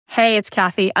Hey, it's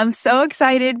Kathy. I'm so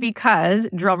excited because,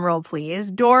 drumroll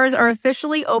please, doors are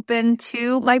officially open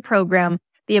to my program,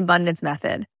 The Abundance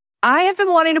Method. I have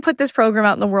been wanting to put this program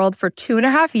out in the world for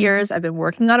 2.5 years. I've been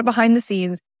working on it behind the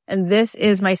scenes, and this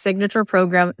is my signature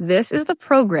program. This is the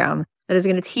program that is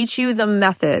going to teach you the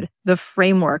method, the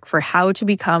framework for how to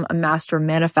become a master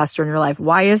manifestor in your life.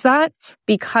 Why is that?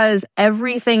 Because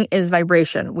everything is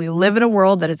vibration. We live in a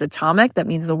world that is atomic. That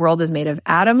means the world is made of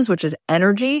atoms, which is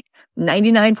energy.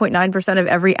 99.9% of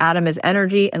every atom is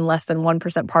energy and less than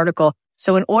 1% particle.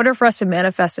 So in order for us to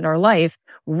manifest in our life,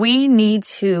 we need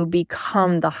to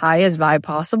become the highest vibe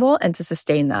possible and to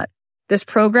sustain that. This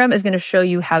program is going to show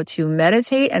you how to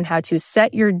meditate and how to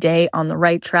set your day on the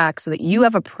right track so that you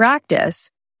have a practice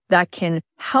that can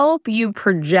help you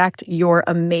project your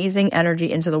amazing energy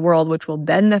into the world, which will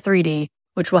bend the 3D,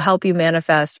 which will help you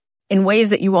manifest in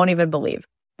ways that you won't even believe.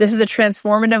 This is a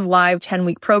transformative live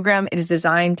 10-week program. It is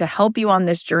designed to help you on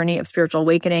this journey of spiritual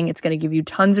awakening. It's going to give you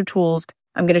tons of tools.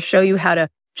 I'm going to show you how to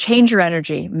change your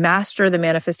energy, master the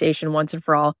manifestation once and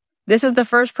for all. This is the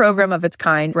first program of its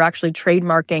kind. We're actually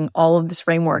trademarking all of this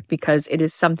framework because it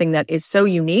is something that is so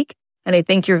unique, and I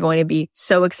think you're going to be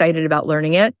so excited about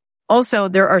learning it. Also,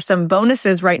 there are some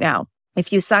bonuses right now.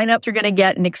 If you sign up, you're going to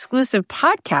get an exclusive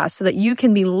podcast so that you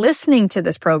can be listening to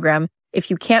this program. If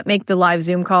you can't make the live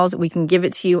Zoom calls, we can give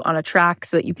it to you on a track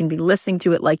so that you can be listening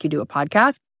to it like you do a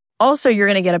podcast. Also, you're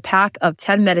going to get a pack of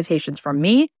 10 meditations from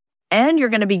me. And you're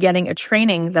going to be getting a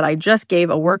training that I just gave,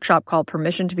 a workshop called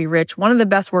Permission to be Rich, one of the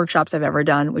best workshops I've ever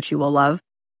done, which you will love.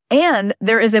 And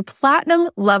there is a platinum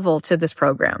level to this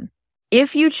program.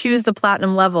 If you choose the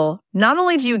platinum level, not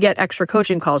only do you get extra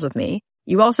coaching calls with me,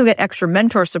 you also get extra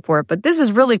mentor support, but this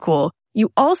is really cool. You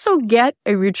also get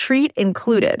a retreat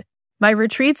included. My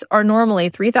retreats are normally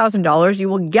 $3,000. You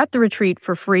will get the retreat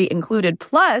for free included.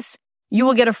 Plus, you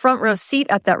will get a front row seat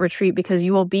at that retreat because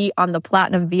you will be on the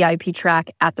platinum VIP track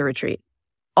at the retreat.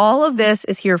 All of this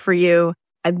is here for you.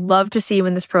 I'd love to see you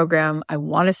in this program. I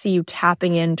want to see you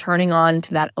tapping in, turning on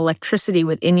to that electricity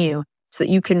within you so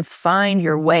that you can find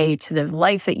your way to the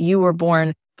life that you were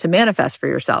born to manifest for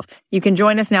yourself. You can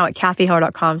join us now at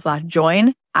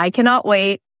kathyheller.com/join. I cannot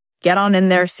wait. Get on in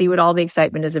there, see what all the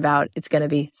excitement is about. It's going to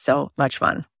be so much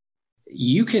fun.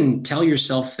 You can tell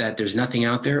yourself that there's nothing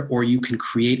out there, or you can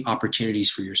create opportunities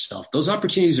for yourself. Those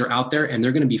opportunities are out there and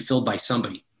they're going to be filled by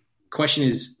somebody. Question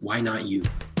is, why not you?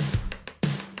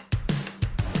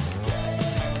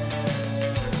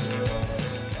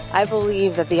 I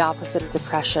believe that the opposite of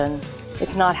depression,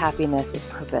 it's not happiness, it's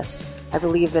purpose. I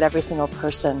believe that every single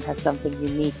person has something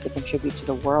unique to contribute to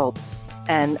the world.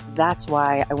 And that's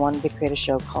why I wanted to create a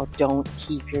show called Don't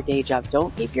Keep Your Day Job.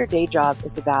 Don't Keep Your Day Job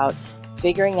is about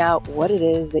figuring out what it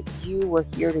is that you were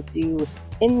here to do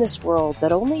in this world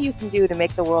that only you can do to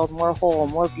make the world more whole,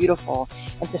 more beautiful,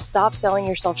 and to stop selling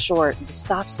yourself short, and to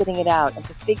stop sitting it out, and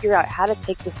to figure out how to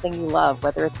take this thing you love,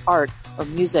 whether it's art or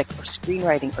music or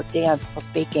screenwriting or dance or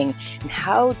baking, and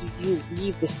how do you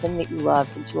weave this thing that you love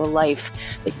into a life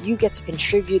that you get to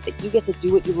contribute, that you get to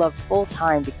do what you love full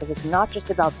time, because it's not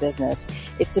just about business,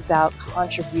 it's about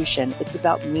contribution, it's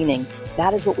about meaning.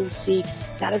 That is what we seek.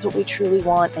 That is what we truly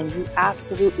want. And you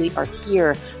absolutely are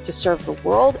here to serve the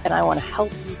world. And I want to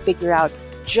help you figure out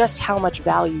just how much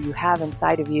value you have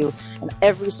inside of you. And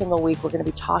every single week, we're going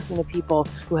to be talking to people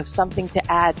who have something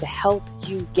to add to help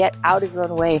you get out of your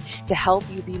own way, to help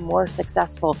you be more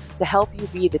successful, to help you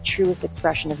be the truest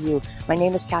expression of you. My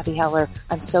name is Kathy Heller.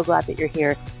 I'm so glad that you're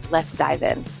here. Let's dive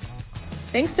in.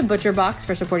 Thanks to ButcherBox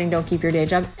for supporting Don't Keep Your Day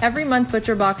Job. Every month,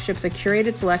 ButcherBox ships a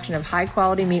curated selection of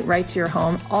high-quality meat right to your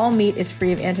home. All meat is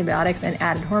free of antibiotics and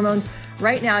added hormones.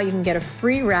 Right now, you can get a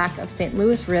free rack of St.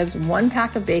 Louis ribs, 1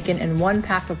 pack of bacon, and 1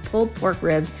 pack of pulled pork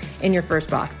ribs in your first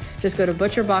box. Just go to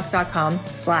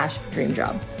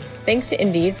butcherbox.com/dreamjob. Thanks to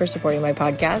Indeed for supporting my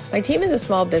podcast. My team is a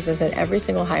small business and every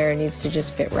single hire needs to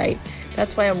just fit right.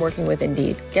 That's why I'm working with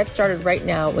Indeed. Get started right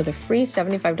now with a free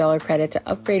 $75 credit to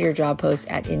upgrade your job post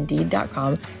at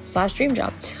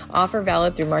Indeed.com/dreamjob. Offer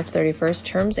valid through March 31st.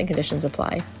 Terms and conditions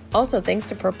apply. Also, thanks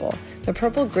to Purple. The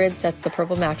Purple Grid sets the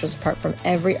Purple mattress apart from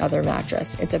every other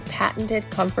mattress. It's a patented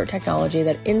comfort technology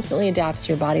that instantly adapts to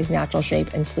your body's natural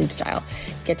shape and sleep style.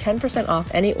 Get 10% off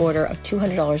any order of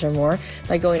 $200 or more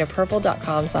by going to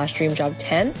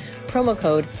purple.com/dreamjob10. Promo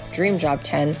code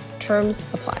DREAMJOB10. Terms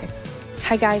apply.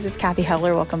 Hi guys, it's Kathy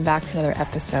Heller. Welcome back to another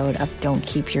episode of Don't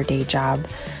Keep Your Day Job.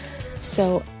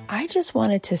 So I just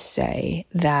wanted to say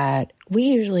that we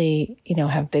usually,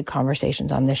 have big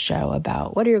conversations on this show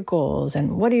about what are your goals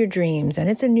and what are your dreams, and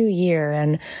it's a new year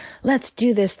and let's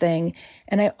do this thing.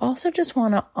 And I also just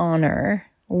want to honor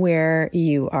where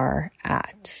you are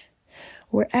at.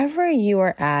 wherever you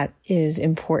are at is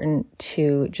important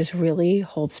to just really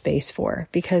hold space for.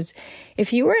 Because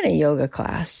if you were in a yoga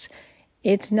class,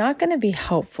 it's not going to be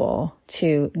helpful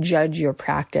to judge your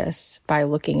practice by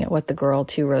looking at what the girl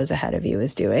 2 rows ahead of you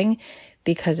is doing,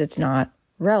 because it's not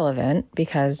relevant.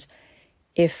 Because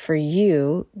if for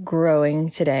you, growing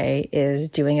today is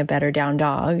doing a better down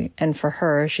dog, and for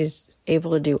her, she's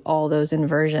able to do all those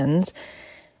inversions,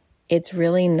 it's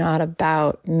really not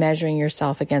about measuring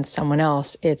yourself against someone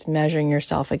else. It's measuring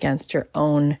yourself against your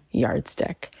own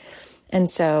yardstick. And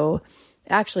so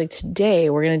actually today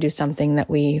we're going to do something that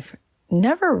we've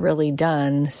never really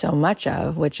done so much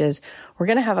of, which is we're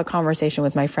going to have a conversation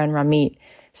with my friend Ramit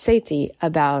Sethi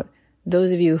about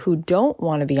those of you who don't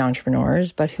want to be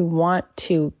entrepreneurs, but who want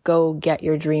to go get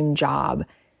your dream job.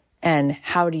 And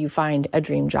how do you find a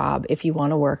dream job if you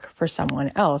want to work for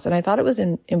someone else? And I thought it was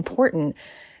important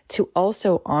to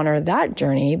also honor that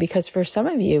journey, because for some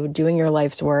of you, doing your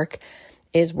life's work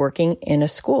is working in a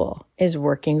school, is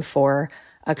working for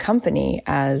a company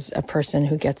as a person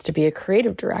who gets to be a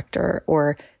creative director,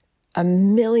 or a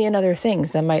million other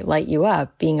things that might light you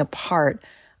up, being a part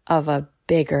of a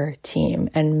bigger team.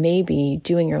 And maybe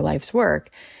doing your life's work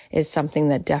is something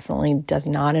that definitely does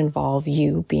not involve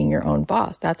you being your own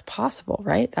boss. That's possible,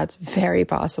 right? That's very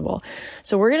possible.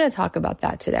 So we're going to talk about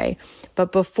that today.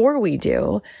 But before we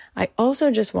do, I also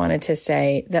just wanted to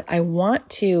say that I want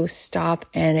to stop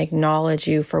and acknowledge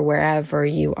you for wherever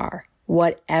you are,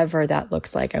 whatever that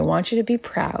looks like. I want you to be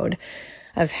proud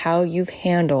of how you've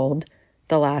handled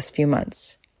the last few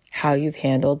months, how you've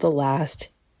handled the last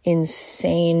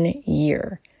insane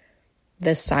year,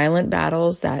 the silent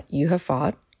battles that you have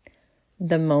fought,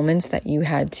 the moments that you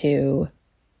had to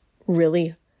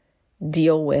really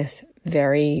deal with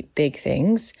very big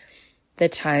things, the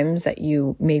times that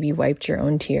you maybe wiped your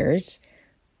own tears.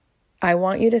 I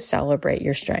want you to celebrate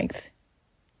your strength.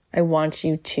 I want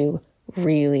you to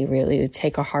really, really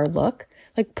take a hard look,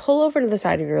 like pull over to the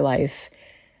side of your life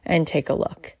and take a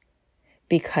look,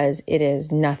 because it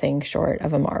is nothing short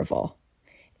of a marvel.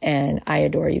 And I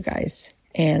adore you guys,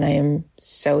 and I am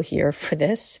so here for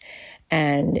this.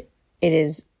 And it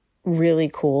is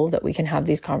really cool that we can have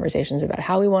these conversations about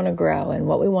how we want to grow and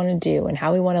what we want to do and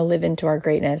how we want to live into our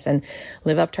greatness and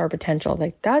live up to our potential.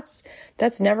 Like that's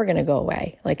never going to go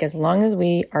away. Like as long as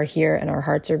we are here and our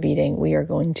hearts are beating, we are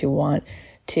going to want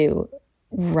to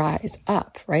rise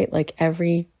up, right? Like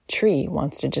every tree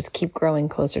wants to just keep growing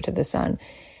closer to the sun.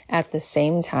 At the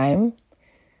same time,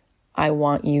 I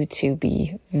want you to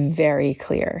be very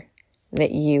clear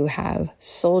that you have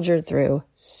soldiered through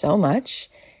so much,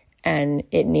 and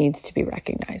it needs to be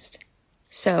recognized.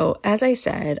 So as I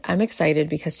said, I'm excited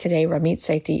because today Ramit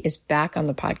Sethi is back on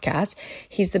the podcast.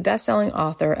 He's the best-selling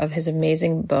author of his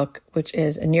amazing book, which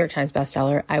is a New York Times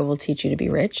bestseller, I Will Teach You to Be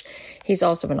Rich. He's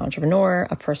also an entrepreneur,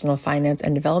 a personal finance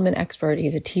and development expert.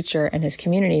 He's a teacher, and his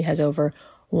community has over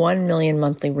 1 million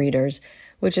monthly readers,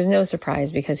 which is no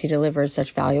surprise because he delivers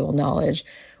such valuable knowledge.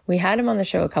 We had him on the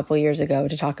show a couple years ago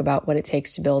to talk about what it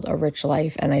takes to build a rich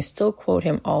life, and I still quote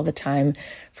him all the time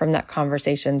from that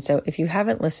conversation. So if you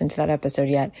haven't listened to that episode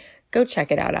yet, go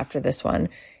check it out after this one.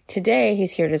 Today,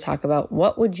 he's here to talk about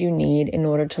what would you need in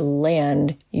order to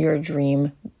land your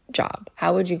dream job?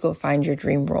 How would you go find your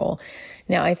dream role?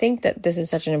 Now, I think that this is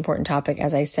such an important topic,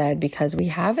 as I said, because we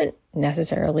haven't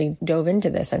necessarily dove into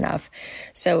this enough.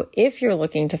 So if you're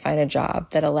looking to find a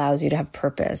job that allows you to have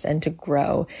purpose and to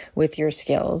grow with your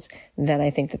skills, then I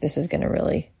think that this is going to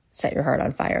really set your heart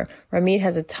on fire. Ramit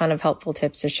has a ton of helpful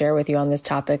tips to share with you on this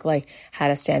topic, like how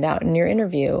to stand out in your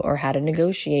interview or how to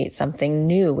negotiate something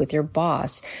new with your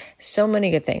boss. So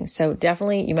many good things. So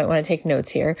definitely you might want to take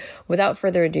notes here. Without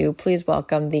further ado, please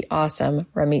welcome the awesome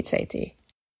Ramit Sethi.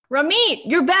 Ramit,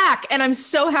 you're back. And I'm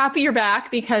so happy you're back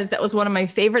because that was one of my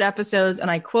favorite episodes. And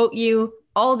I quote you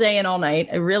all day and all night.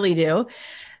 I really do.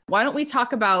 Why don't we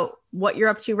talk about what you're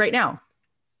up to right now?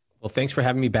 Well, thanks for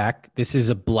having me back. This is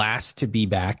a blast to be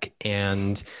back.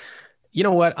 And you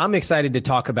know what? I'm excited to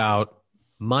talk about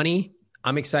money.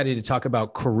 I'm excited to talk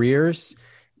about careers.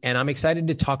 And I'm excited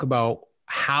to talk about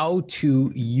how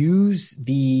to use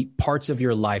the parts of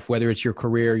your life, whether it's your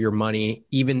career, your money,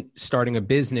 even starting a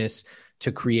business,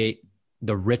 to create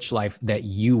the rich life that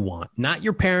you want. Not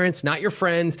your parents, not your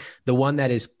friends, the one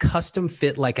that is custom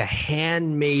fit like a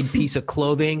handmade piece of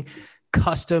clothing,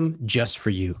 custom just for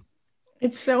you.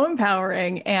 It's so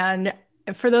empowering. And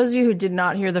for those of you who did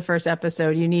not hear the first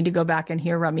episode, you need to go back and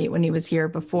hear Ramit when he was here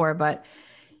before. But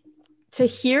to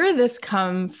hear this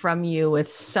come from you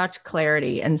with such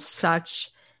clarity and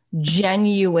such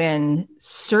genuine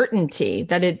certainty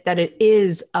that it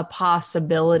is a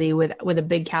possibility with a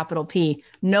big capital P,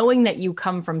 knowing that you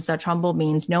come from such humble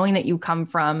means, knowing that you come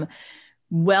from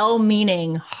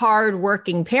well-meaning,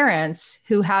 hard-working parents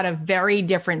who had a very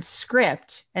different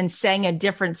script and sang a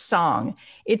different song.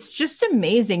 It's just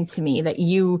amazing to me that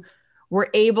you were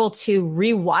able to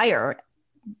rewire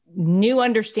new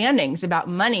understandings about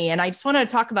money. And I just want to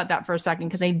talk about that for a second,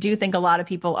 because I do think a lot of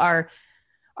people are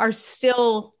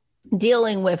still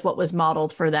dealing with what was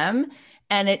modeled for them.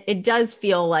 And it does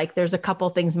feel like there's a couple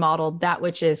things modeled, that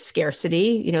which is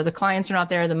scarcity. You know, the clients are not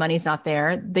there, the money's not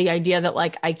there. The idea that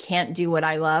like, I can't do what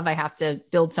I love, I have to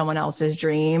build someone else's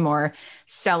dream, or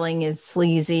selling is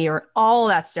sleazy, or all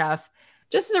that stuff.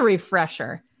 Just as a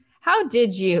refresher, how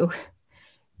did you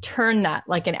turn that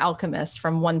like an alchemist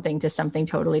from one thing to something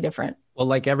totally different? Well,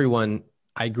 like everyone,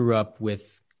 I grew up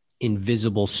with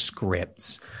invisible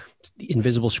scripts. The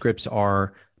invisible scripts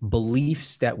are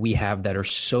beliefs that we have that are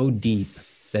so deep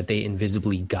that they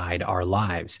invisibly guide our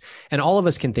lives. And all of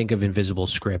us can think of invisible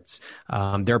scripts.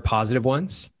 There are positive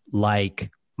ones, like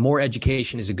more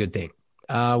education is a good thing.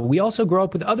 We also grow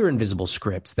up with other invisible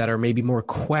scripts that are maybe more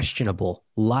questionable,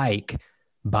 like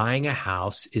buying a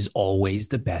house is always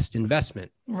the best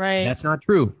investment. Right. That's not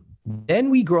true. Then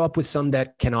we grow up with some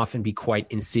that can often be quite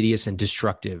insidious and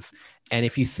destructive. And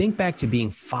if you think back to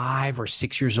being 5 or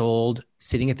 6 years old,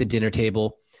 sitting at the dinner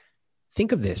table,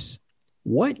 think of this.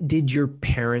 What did your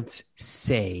parents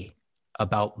say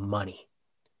about money?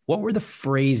 What were the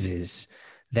phrases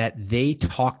that they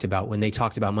talked about when they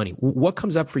talked about money? What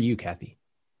comes up for you, Kathy?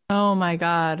 Oh my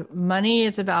God. Money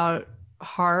is about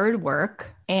hard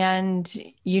work, and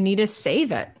you need to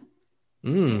save it.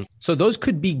 So those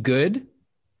could be good,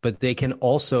 but they can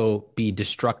also be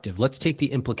destructive. Let's take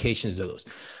the implications of those.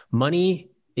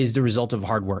 Money is the result of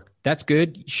hard work. That's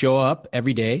good. Show up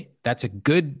every day. That's a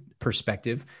good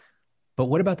perspective. But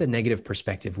what about the negative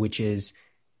perspective, which is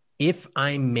if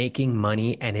I'm making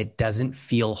money and it doesn't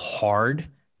feel hard,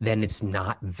 then it's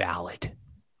not valid.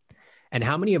 And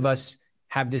how many of us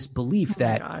have this belief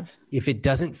that if it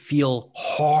doesn't feel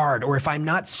hard, or if I'm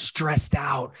not stressed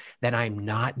out, then I'm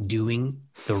not doing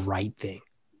the right thing?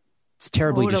 It's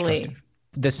terribly destructive.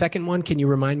 The second one, can you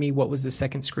remind me, what was the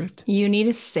second script? You need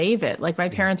to save it. Like my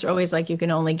parents are always like, you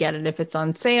can only get it if it's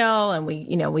on sale, and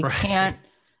we can't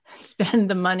spend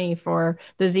the money for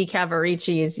the Z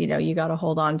Cavaricis. You got to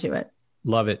hold on to it.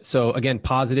 Love it. So again,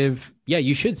 positive. Yeah,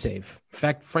 you should save. In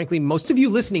fact, frankly, most of you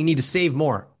listening need to save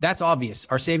more. That's obvious.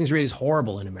 Our savings rate is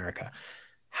horrible in America.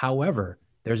 However,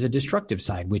 there's a destructive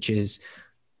side, which is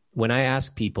when I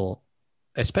ask people,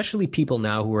 especially people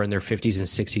now who are in their 50s and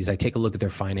 60s, I take a look at their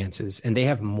finances and they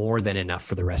have more than enough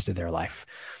for the rest of their life.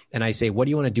 And I say, what do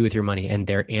you want to do with your money? And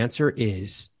their answer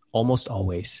is almost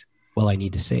always, well, I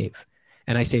need to save.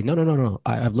 And I say, no.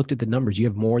 I've looked at the numbers. You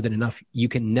have more than enough. You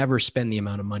can never spend the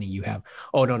amount of money you have.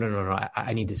 Oh, no.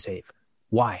 I need to save.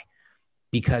 Why?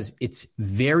 Because it's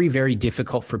very, very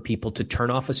difficult for people to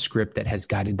turn off a script that has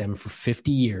guided them for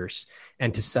 50 years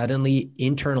and to suddenly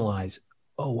internalize,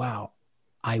 oh, wow,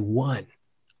 I won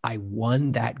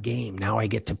that game. Now I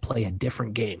get to play a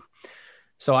different game.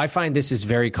 So I find this is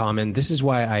very common. This is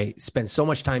why I spend so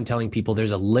much time telling people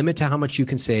there's a limit to how much you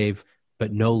can save,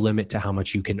 but no limit to how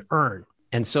much you can earn.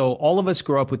 And so all of us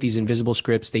grow up with these invisible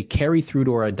scripts. They carry through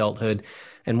to our adulthood.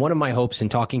 And one of my hopes in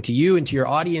talking to you and to your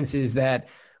audience is that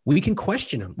we can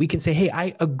question them. We can say, hey,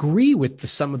 I agree with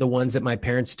some of the ones that my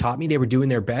parents taught me. They were doing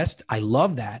their best. I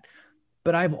love that.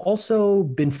 But I've also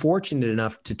been fortunate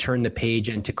enough to turn the page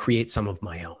and to create some of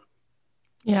my own.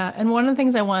 Yeah. And one of the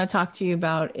things I want to talk to you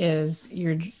about is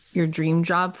your dream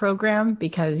job program,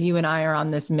 because you and I are on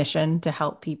this mission to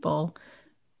help people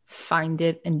find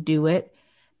it and do it.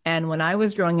 And when I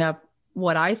was growing up,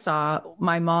 what I saw,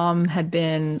 my mom had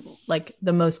been like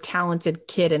the most talented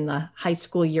kid in the high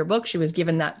school yearbook. She was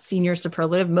given that senior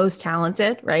superlative, most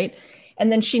talented, right?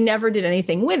 And then she never did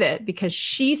anything with it because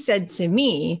she said to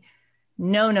me,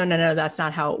 no, that's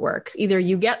not how it works. Either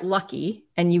you get lucky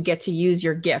and you get to use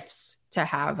your gifts to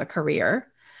have a career,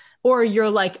 or you're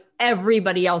like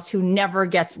everybody else who never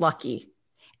gets lucky.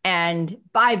 And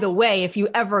by the way, if you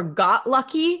ever got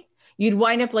lucky, you'd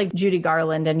wind up like Judy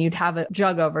Garland and you'd have a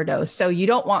drug overdose. So you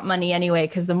don't want money anyway,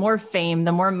 because the more fame,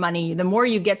 the more money, the more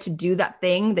you get to do that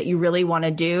thing that you really want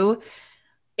to do,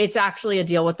 it's actually a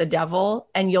deal with the devil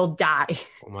and you'll die.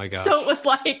 Oh my God. So it was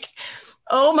like,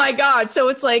 oh my God. So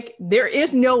it's like, there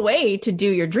is no way to do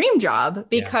your dream job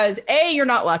because A, you're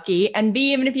not lucky. And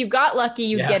B, even if you got lucky,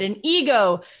 you'd get an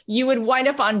ego. You would wind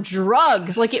up on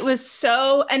drugs. Like it was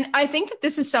so, and I think that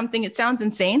this is something, it sounds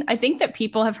insane. I think that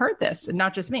people have heard this and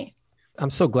not just me. I'm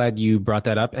so glad you brought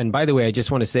that up. And by the way, I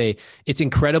just want to say it's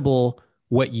incredible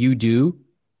what you do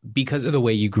because of the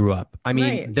way you grew up. I mean,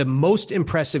 Right. The most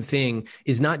impressive thing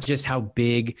is not just how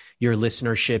big your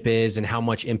listenership is and how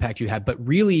much impact you have, but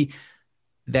really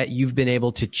that you've been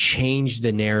able to change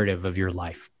the narrative of your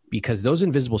life, because those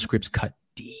invisible scripts cut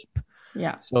deep.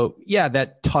 Yeah. So yeah,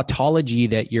 that tautology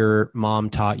that your mom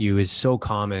taught you is so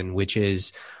common, which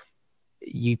is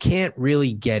you can't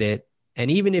really get it. And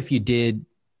even if you did,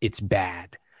 it's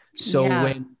bad. So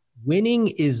when winning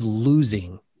is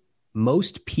losing,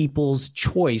 most people's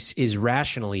choice is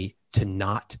rationally to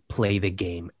not play the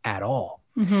game at all.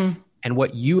 Mm-hmm. And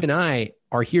what you and I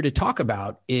are here to talk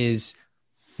about is,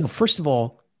 first of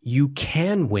all, you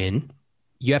can win.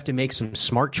 You have to make some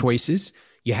smart choices.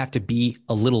 You have to be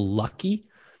a little lucky.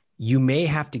 You may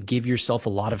have to give yourself a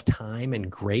lot of time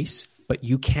and grace, but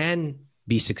you can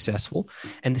be successful.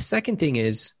 And the second thing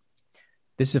is,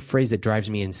 this is a phrase that drives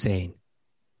me insane.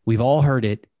 We've all heard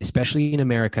it, especially in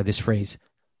America, this phrase,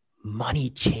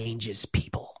 money changes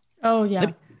people. Oh,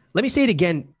 yeah. Let me say it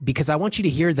again, because I want you to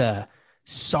hear the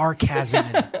sarcasm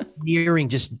and sneering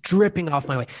just dripping off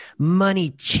my way. Money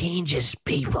changes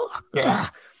people.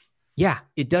 Ugh. Yeah,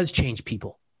 it does change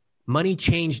people. Money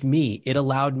changed me. It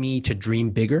allowed me to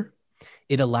dream bigger.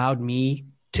 It allowed me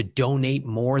to donate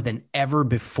more than ever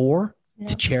before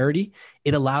to charity.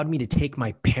 It allowed me to take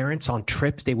my parents on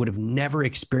trips they would have never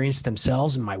experienced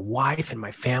themselves, and my wife and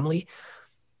my family.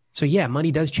 So yeah, money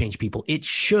does change people. It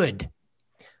should.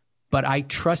 But I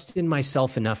trust in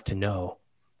myself enough to know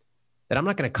that I'm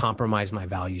not going to compromise my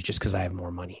values just because I have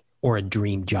more money or a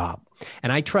dream job.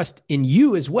 And I trust in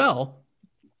you as well.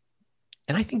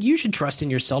 And I think you should trust in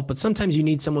yourself, but sometimes you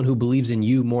need someone who believes in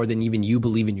you more than even you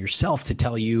believe in yourself to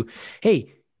tell you,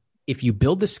 hey, if you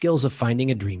build the skills of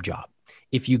finding a dream job,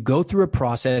 if you go through a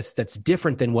process that's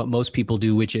different than what most people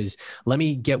do, which is let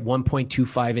me get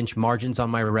 1.25 inch margins on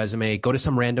my resume, go to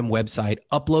some random website,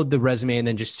 upload the resume, and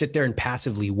then just sit there and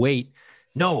passively wait.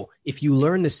 No, if you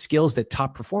learn the skills that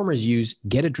top performers use,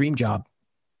 get a dream job,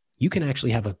 you can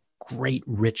actually have a great,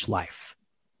 rich life.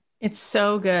 It's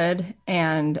so good.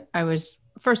 And I was,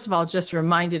 first of all, just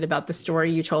reminded about the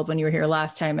story you told when you were here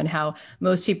last time and how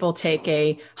most people take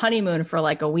a honeymoon for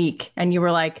like a week. And you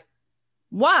were like,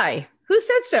 why? Who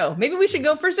said so? Maybe we should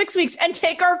go for 6 weeks and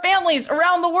take our families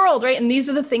around the world, right? And these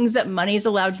are the things that money's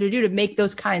allowed you to do to make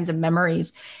those kinds of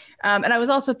memories. And I was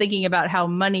also thinking about how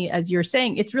money, as you're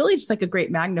saying, it's really just like a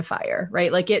great magnifier,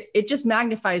 right? Like it just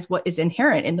magnifies what is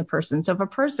inherent in the person. So if a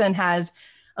person has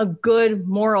a good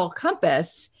moral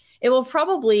compass, it will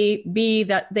probably be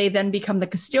that they then become the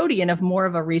custodian of more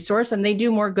of a resource and they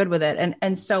do more good with it,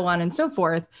 and so on and so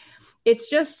forth.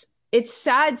 It's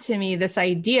sad to me, this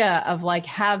idea of like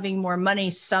having more money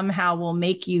somehow will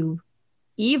make you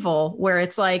evil, where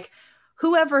it's like,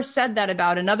 whoever said that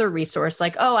about another resource,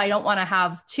 like, oh, I don't want to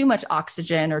have too much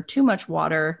oxygen or too much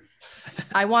water.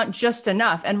 I want just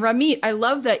enough. And Ramit, I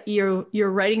love that you're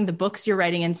writing the books you're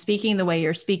writing and speaking the way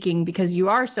you're speaking, because you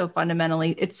are so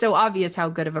fundamentally, it's so obvious how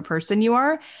good of a person you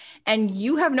are. And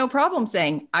you have no problem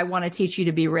saying, I want to teach you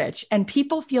to be rich. And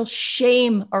people feel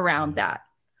shame around that.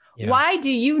 Yeah. Why do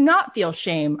you not feel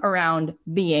shame around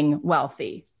being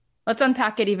wealthy? Let's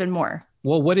unpack it even more.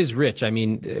 Well, what is rich? I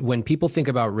mean, when people think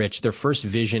about rich, their first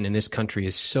vision in this country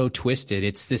is so twisted.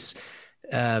 It's this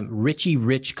richy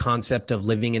rich concept of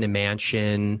living in a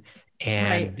mansion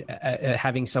and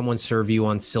having someone serve you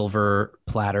on silver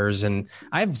platters. And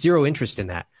I have zero interest in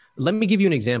that. Let me give you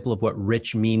an example of what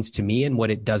rich means to me and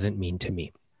what it doesn't mean to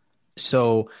me.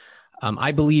 So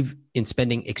I believe in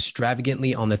spending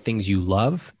extravagantly on the things you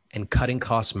love and cutting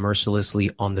costs mercilessly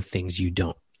on the things you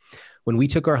don't. When we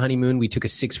took our honeymoon, we took a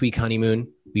 6-week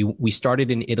honeymoon. We started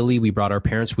in Italy. We brought our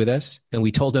parents with us and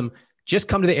we told them, just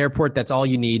come to the airport. That's all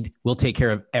you need. We'll take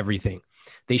care of everything.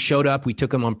 They showed up. We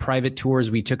took them on private tours.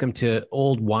 We took them to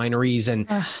old wineries and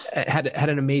had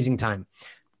an amazing time.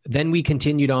 Then we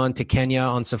continued on to Kenya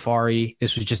on safari.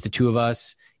 This was just the two of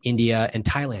us, India and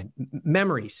Thailand.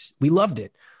 Memories. We loved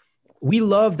it. We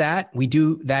love that. We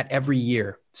do that every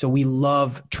year. So we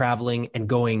love traveling and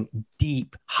going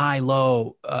deep, high,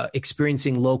 low,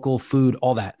 experiencing local food,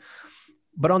 all that.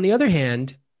 But on the other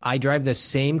hand, I drive the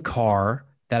same car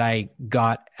that I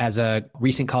got as a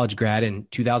recent college grad in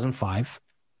 2005.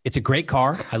 It's a great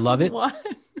car. I love it. What?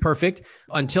 Perfect.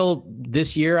 Until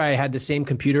this year, I had the same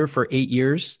computer for 8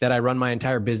 years that I run my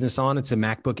entire business on. It's a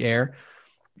MacBook Air.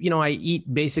 You know, I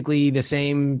eat basically the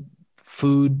same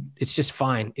food. It's just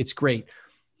fine. It's great.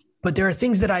 But there are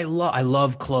things that I love. I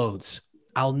love clothes.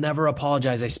 I'll never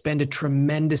apologize. I spend a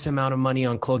tremendous amount of money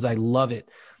on clothes. I love it.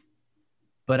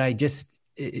 But I just,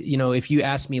 you know, if you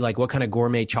ask me like, what kind of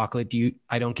gourmet chocolate do you,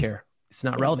 I don't care. It's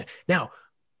not relevant. Now,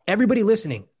 everybody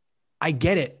listening, I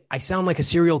get it. I sound like a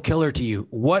serial killer to you.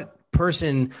 What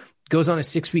person goes on a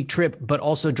 6-week trip, but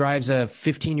also drives a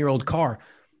 15-year-old car?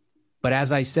 But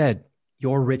as I said,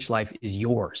 your rich life is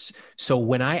yours. So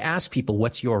when I ask people,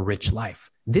 what's your rich life?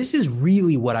 This is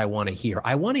really what I want to hear.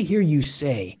 I want to hear you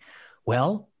say,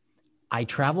 well, I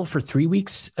travel for 3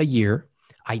 weeks a year.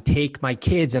 I take my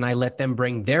kids and I let them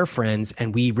bring their friends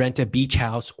and we rent a beach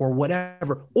house or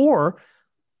whatever. Or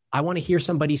I want to hear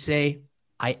somebody say,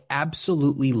 I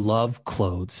absolutely love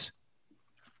clothes.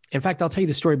 In fact, I'll tell you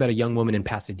the story about a young woman in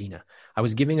Pasadena. I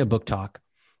was giving a book talk.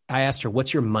 I asked her,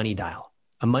 what's your money dial?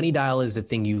 A money dial is a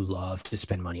thing you love to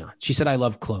spend money on. She said, I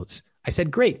love clothes. I said,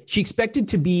 great. She expected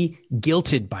to be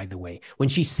guilted, by the way. When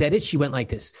she said it, she went like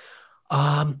this.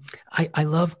 I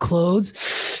love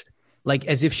clothes. Like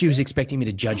as if she was expecting me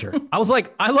to judge her. I was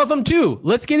like, I love them too.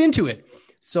 Let's get into it.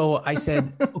 So I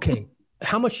said, okay,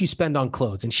 how much do you spend on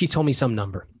clothes? And she told me some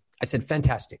number. I said,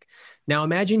 fantastic. Now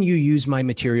imagine you use my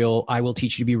material. I will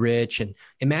teach you to be rich. And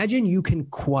imagine you can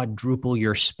quadruple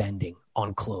your spending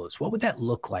on clothes. What would that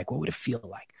look like? What would it feel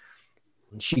like?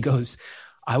 And she goes,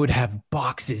 I would have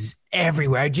boxes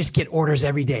everywhere. I'd just get orders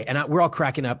every day. And we're all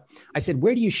cracking up. I said,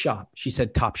 where do you shop? She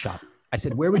said, Topshop. I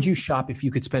said, where would you shop if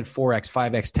you could spend 4X,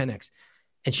 5X, 10X?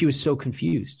 And she was so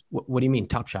confused. What do you mean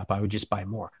Topshop? I would just buy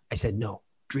more. I said, no,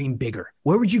 dream bigger.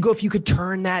 Where would you go if you could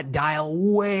turn that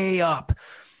dial way up?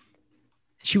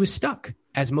 She was stuck,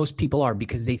 as most people are,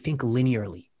 because they think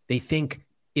linearly. They think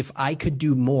if I could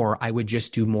do more, I would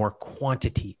just do more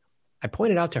quantity. I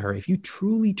pointed out to her, if you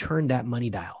truly turn that money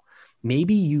dial,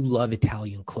 maybe you love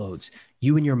Italian clothes.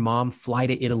 You and your mom fly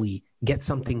to Italy, get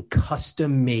something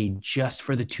custom made just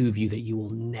for the two of you that you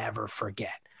will never forget.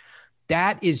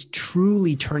 That is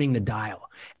truly turning the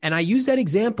dial. And I use that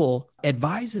example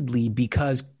advisedly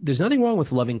because there's nothing wrong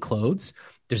with loving clothes.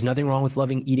 There's nothing wrong with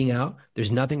loving eating out.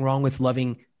 There's nothing wrong with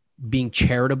loving being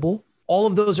charitable. All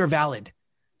of those are valid.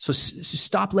 So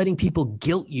stop letting people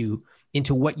guilt you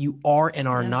into what you are and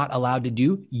are not allowed to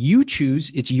do. You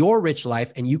choose. It's your rich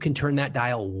life, and you can turn that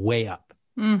dial way up.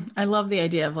 I love the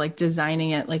idea of like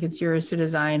designing it like it's yours to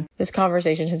design. This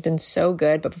conversation has been so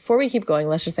good, but before we keep going,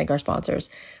 let's just thank our sponsors.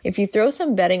 If you throw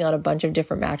some bedding on a bunch of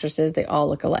different mattresses, they all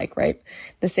look alike, right?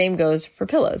 The same goes for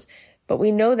pillows. But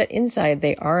we know that inside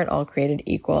they aren't all created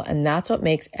equal, and that's what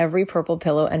makes every Purple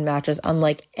pillow and mattress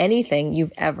unlike anything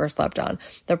you've ever slept on.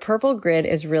 The Purple Grid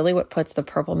is really what puts the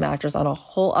Purple mattress on a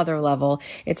whole other level.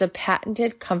 It's a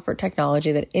patented comfort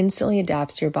technology that instantly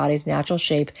adapts to your body's natural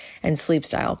shape and sleep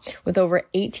style. With over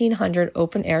 1,800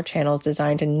 open air channels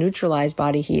designed to neutralize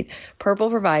body heat, Purple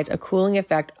provides a cooling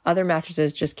effect other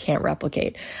mattresses just can't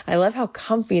replicate. I love how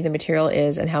comfy the material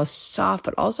is and how soft,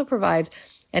 but also provides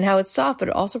a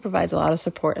lot of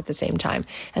support at the same time.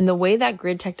 And the way that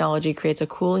grid technology creates a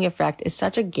cooling effect is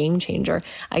such a game changer.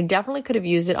 I definitely could have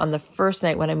used it on the first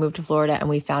night when I moved to Florida and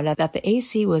we found out that the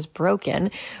AC was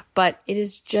broken, but it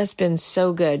has just been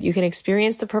so good. You can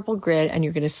experience the Purple Grid and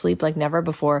you're going to sleep like never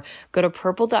before. Go to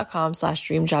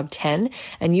purple.com/dreamjob10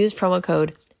 and use promo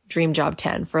code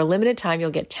DreamJob10. For a limited time,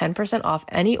 you'll get 10% off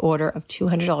any order of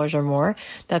 $200 or more.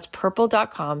 That's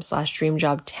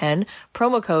purple.com/DreamJob10,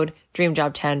 promo code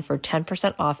DreamJob10 for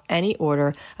 10% off any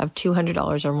order of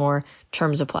 $200 or more.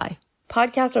 Terms apply.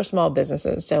 Podcasts are small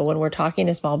businesses, so when we're talking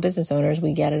to small business owners,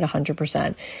 we get it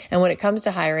 100%. And when it comes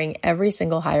to hiring, every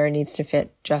single hire needs to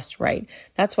fit just right.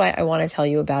 That's why I want to tell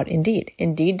you about Indeed.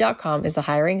 Indeed.com is the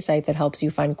hiring site that helps you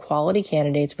find quality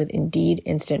candidates with Indeed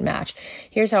Instant Match.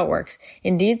 Here's how it works.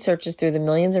 Indeed searches through the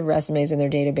millions of resumes in their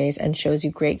database and shows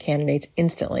you great candidates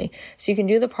instantly. So you can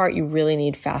do the part you really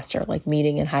need faster, like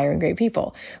meeting and hiring great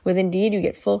people. With Indeed, you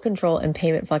get full control and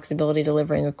payment flexibility,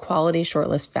 delivering a quality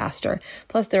shortlist faster.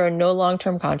 Plus, there are no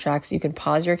long-term contracts. You can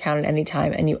pause your account at any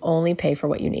time and you only pay for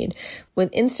what you need.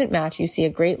 With Instant Match, you see a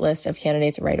great list of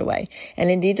candidates right away. And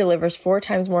Indeed delivers 4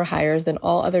 times more hires than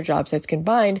all other job sites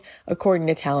combined, according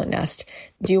to Talent Nest.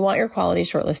 Do you want your quality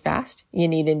shortlist fast? You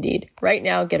need Indeed. Right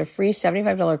now, get a free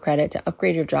 $75 credit to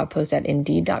upgrade your job post at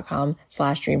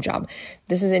Indeed.com/dreamjob.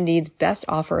 This is Indeed's best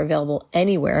offer available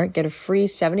anywhere. Get a free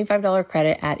 $75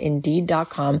 credit at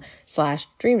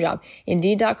Indeed.com/dreamjob.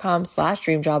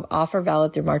 Indeed.com/dreamjob. Offer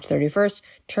valid through March 31st.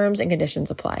 Terms and conditions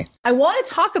apply. I want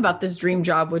to talk about this dream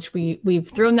job, which we've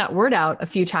thrown that word out a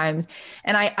few times.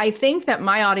 And I think that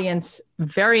my audience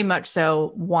very much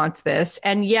so wants this.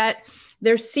 And yet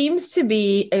there seems to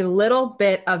be a little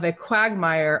bit of a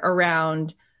quagmire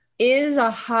around, is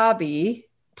a hobby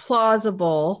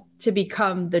plausible to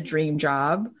become the dream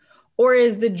job? Or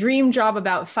is the dream job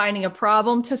about finding a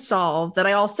problem to solve that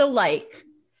I also like,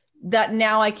 that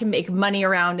now I can make money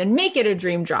around and make it a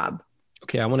dream job?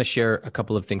 Okay, I want to share a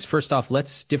couple of things. First off,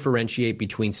 let's differentiate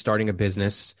between starting a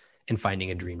business and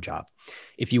finding a dream job.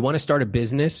 If you want to start a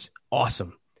business,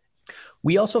 awesome.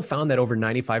 We also found that over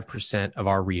 95% of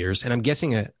our readers, and I'm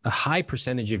guessing a high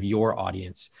percentage of your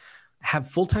audience, have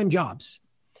full-time jobs.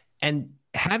 And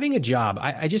having a job,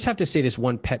 I just have to say this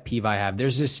one pet peeve I have.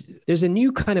 There's a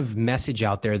new kind of message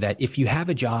out there that if you have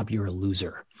a job, you're a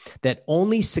loser. That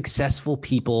only successful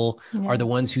people are the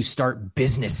ones who start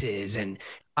businesses. And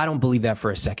I don't believe that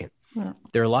for a second. Yeah.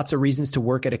 There are lots of reasons to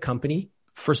work at a company.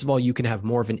 First of all, you can have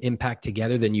more of an impact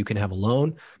together than you can have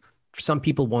alone. Some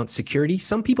people want security.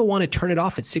 Some people want to turn it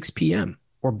off at 6 p.m.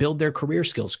 or build their career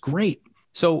skills. Great.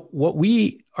 So what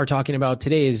we are talking about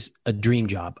today is a dream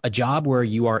job, a job where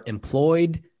you are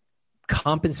employed,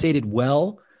 compensated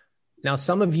well. Now,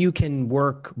 some of you can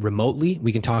work remotely.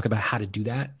 We can talk about how to do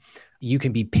that. You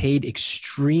can be paid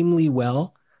extremely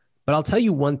well. But I'll tell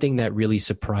you one thing that really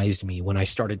surprised me when I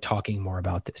started talking more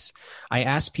about this. I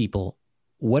asked people,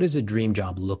 what does a dream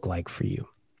job look like for you?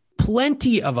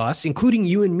 Plenty of us, including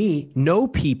you and me, know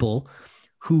people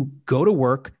who go to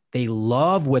work. They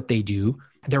love what they do.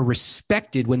 They're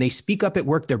respected. When they speak up at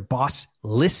work, their boss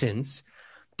listens.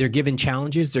 They're given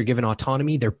challenges. They're given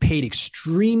autonomy. They're paid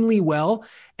extremely well.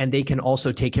 And they can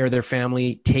also take care of their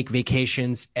family, take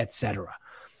vacations, etc.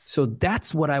 So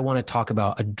that's what I want to talk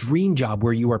about, a dream job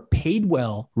where you are paid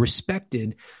well,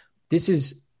 respected. This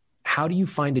is, how do you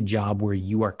find a job where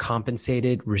you are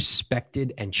compensated,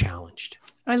 respected, and challenged?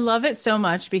 I love it so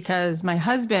much because my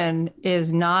husband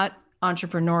is not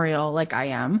entrepreneurial like I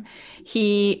am.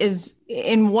 He is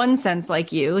in one sense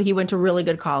like you. He went to really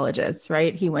good colleges,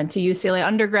 right? He went to UCLA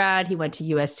undergrad. He went to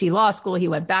USC Law School. He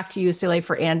went back to UCLA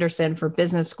for Anderson for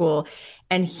business school.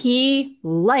 And he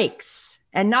likes,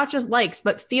 and not just likes,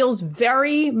 but feels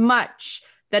very much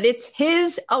that it's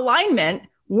his alignment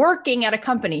working at a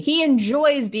company. He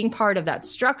enjoys being part of that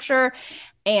structure.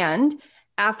 And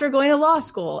after going to law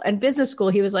school and business school,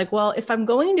 he was like, well, if I'm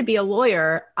going to be a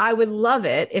lawyer, I would love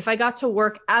it if I got to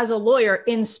work as a lawyer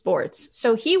in sports.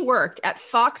 So he worked at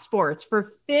Fox Sports for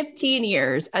 15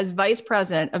 years as vice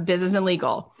president of business and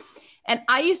legal. And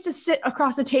I used to sit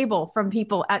across the table from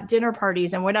people at dinner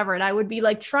parties and whatever. And I would be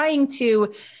like trying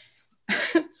to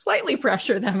slightly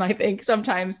pressure them, I think,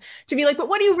 sometimes to be like, but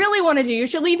what do you really want to do? You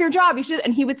should leave your job. You should.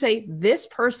 And he would say, this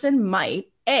person might,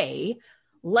 A,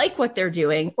 like what they're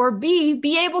doing, or B,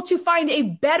 be able to find a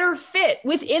better fit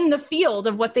within the field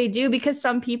of what they do. Because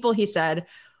some people, he said,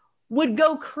 would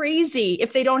go crazy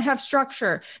if they don't have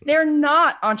structure. They're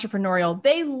not entrepreneurial.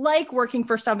 They like working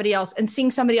for somebody else and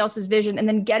seeing somebody else's vision and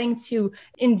then getting to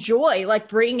enjoy, like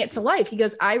bringing it to life. He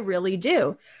goes, I really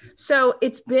do. So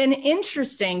it's been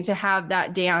interesting to have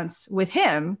that dance with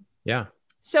him. Yeah.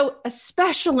 So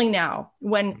especially now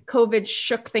when COVID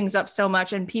shook things up so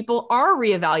much and people are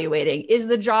reevaluating, is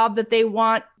the job that they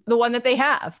want the one that they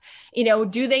have? You know,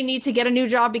 do they need to get a new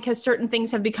job because certain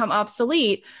things have become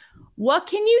obsolete? What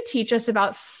can you teach us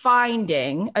about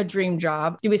finding a dream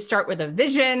job? Do we start with a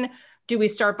vision? Do we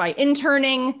start by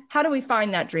interning? How do we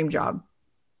find that dream job?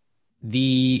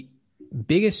 The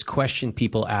biggest question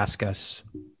people ask us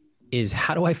is,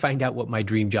 how do I find out what my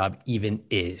dream job even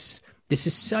is? This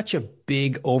is such a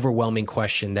big, overwhelming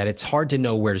question that it's hard to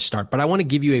know where to start. But I want to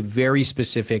give you a very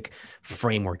specific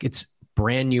framework. It's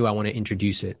brand new. I want to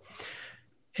introduce it.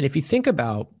 And if you think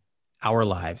about our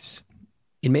lives,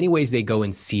 in many ways, they go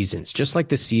in seasons, just like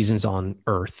the seasons on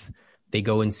Earth. They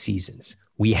go in seasons.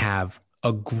 We have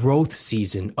a growth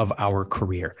season of our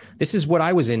career. This is what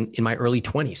I was in my early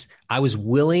 20s. I was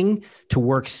willing to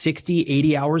work 60,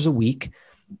 80 hours a week.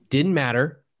 Didn't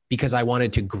matter. Because I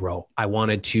wanted to grow. I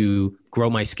wanted to grow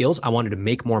my skills. I wanted to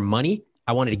make more money.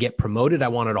 I wanted to get promoted. I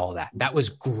wanted all that. That was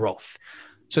growth.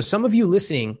 So some of you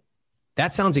listening,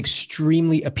 that sounds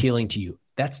extremely appealing to you.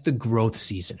 That's the growth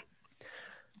season.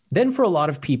 Then for a lot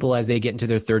of people, as they get into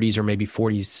their 30s or maybe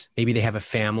 40s, maybe they have a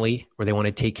family or they want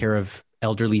to take care of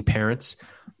elderly parents.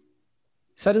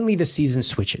 Suddenly the season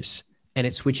switches and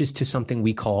it switches to something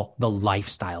we call the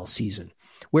lifestyle season,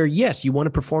 where yes, you want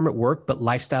to perform at work, but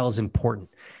lifestyle is important.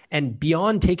 And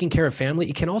beyond taking care of family,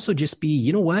 it can also just be,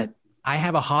 you know what? I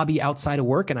have a hobby outside of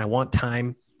work and I want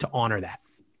time to honor that.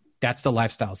 That's the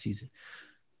lifestyle season.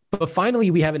 But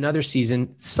finally, we have another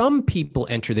season. Some people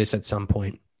enter this at some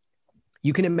point.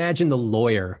 You can imagine the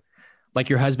lawyer, like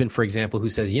your husband, for example, who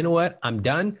says, you know what? I'm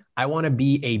done. I want to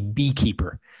be a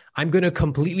beekeeper. I'm going to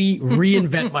completely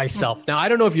reinvent myself. Now, I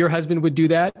don't know if your husband would do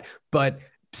that, but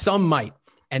some might.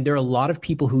 And there are a lot of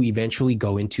people who eventually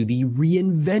go into the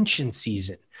reinvention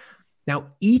season. Now,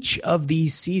 each of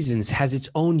these seasons has its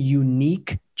own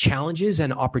unique challenges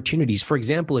and opportunities. For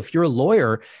example, if you're a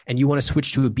lawyer and you want to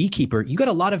switch to a beekeeper, you got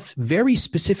a lot of very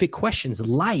specific questions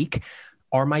like,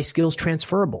 are my skills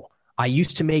transferable? I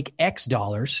used to make X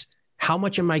dollars. How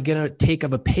much am I going to take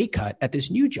of a pay cut at this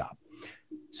new job?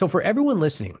 So for everyone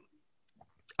listening,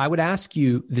 I would ask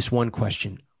you this one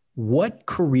question. What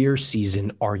career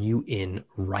season are you in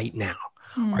right now?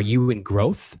 Are you in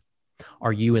growth?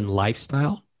 Are you in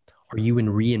lifestyle? Are you in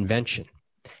reinvention?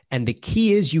 And the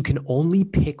key is you can only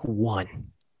pick one.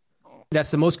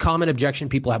 That's the most common objection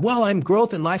people have. Well, I'm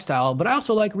growth and lifestyle, but I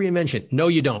also like reinvention. No,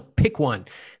 you don't. Pick one.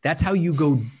 That's how you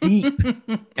go deep.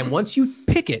 And once you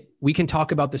pick it, we can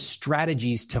talk about the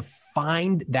strategies to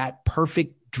find that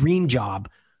perfect dream job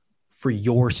for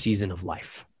your season of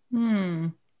life.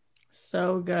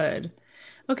 So good.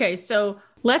 Okay, so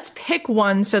let's pick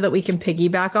one so that we can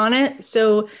piggyback on it.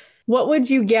 So what would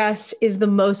you guess is the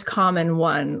most common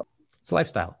one? It's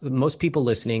lifestyle. Most people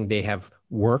listening, they have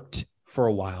worked for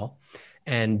a while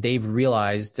and they've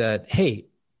realized that, hey,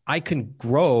 I can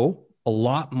grow a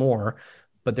lot more,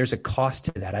 but there's a cost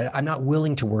to that. I'm not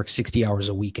willing to work 60 hours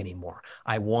a week anymore.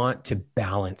 I want to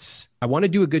balance. I want to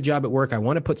do a good job at work. I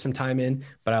want to put some time in,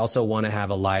 but I also want to have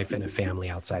a life and a family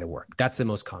outside of work. That's the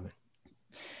most common.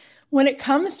 When it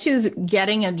comes to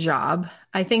getting a job,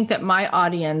 I think that my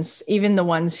audience, even the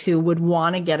ones who would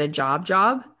want to get a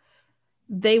job,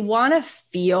 they want to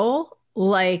feel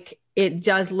like it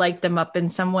does light them up in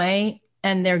some way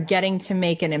and they're getting to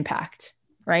make an impact,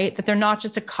 right? That they're not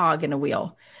just a cog in a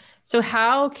wheel. So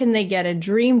how can they get a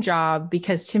dream job?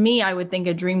 Because to me, I would think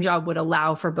a dream job would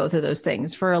allow for both of those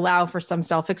things, allow for some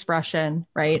self-expression,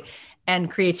 right? And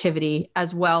creativity,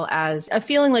 as well as a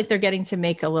feeling like they're getting to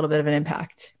make a little bit of an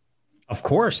impact. Of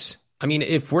course. I mean,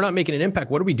 if we're not making an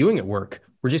impact, what are we doing at work?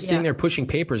 We're just sitting there pushing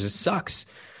papers. It sucks.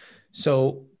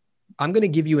 So I'm going to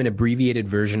give you an abbreviated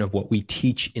version of what we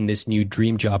teach in this new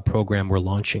dream job program we're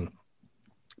launching.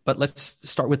 But let's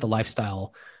start with the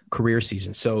lifestyle career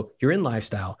season. So you're in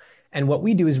lifestyle. And what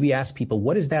we do is we ask people,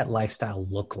 what does that lifestyle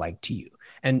look like to you?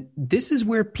 And this is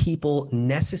where people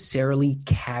necessarily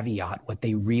caveat what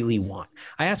they really want.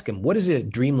 I ask them, what does a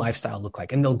dream lifestyle look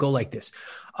like? And they'll go like this.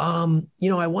 I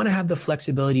want to have the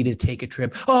flexibility to take a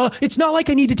trip. It's not like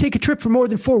I need to take a trip for more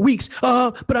than 4 weeks.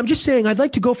 But I'm just saying I'd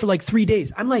like to go for like 3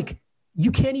 days. I'm like,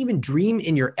 you can't even dream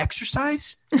in your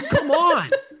exercise? Come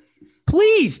on.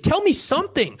 Please tell me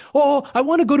something. Oh, I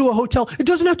want to go to a hotel. It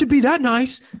doesn't have to be that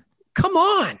nice. Come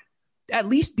on. At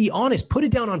least be honest. Put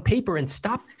it down on paper and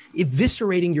stop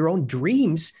eviscerating your own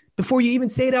dreams before you even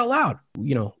say it out loud.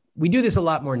 We do this a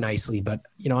lot more nicely, but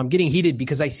I'm getting heated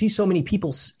because I see so many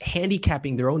people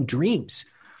handicapping their own dreams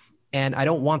and I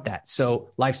don't want that.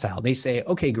 So lifestyle, they say,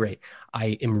 okay, great.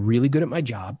 I am really good at my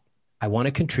job. I want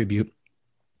to contribute,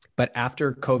 but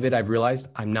after COVID, I've realized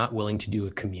I'm not willing to do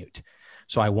a commute.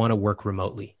 So I want to work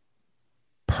remotely.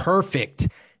 Perfect.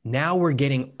 Now we're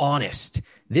getting honest.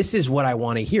 This is what I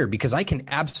want to hear because I can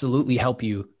absolutely help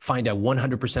you find a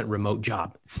 100% remote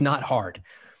job. It's not hard.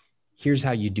 Here's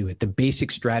how you do it. The basic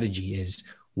strategy is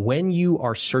when you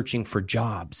are searching for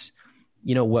jobs,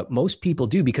 what most people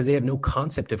do because they have no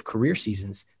concept of career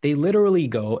seasons, they literally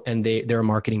go and they're a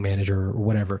marketing manager or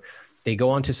whatever. They go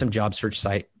onto some job search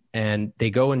site and they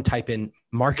go and type in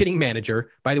marketing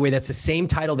manager. By the way, that's the same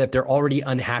title that they're already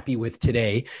unhappy with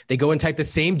today. They go and type the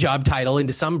same job title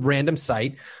into some random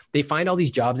site. They find all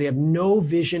these jobs. They have no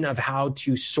vision of how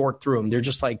to sort through them. They're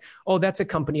just like, oh, that's a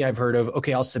company I've heard of.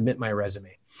 Okay, I'll submit my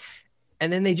resume.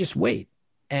 And then they just wait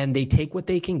and they take what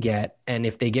they can get. And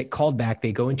if they get called back,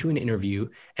 they go into an interview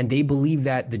and they believe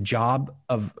that the job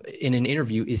in an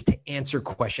interview is to answer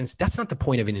questions. That's not the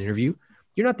point of an interview.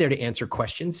 You're not there to answer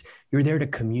questions. You're there to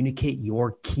communicate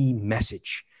your key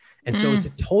message. And so it's a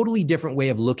totally different way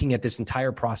of looking at this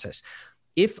entire process.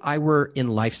 If I were in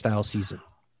lifestyle season,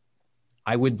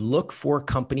 I would look for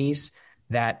companies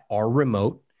that are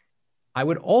remote. I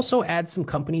would also add some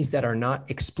companies that are not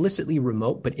explicitly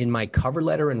remote, but in my cover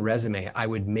letter and resume, I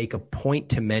would make a point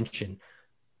to mention,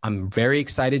 I'm very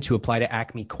excited to apply to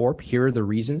Acme Corp. Here are the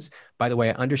reasons. By the way,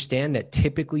 I understand that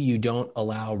typically you don't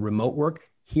allow remote work.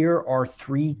 Here are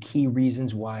 3 key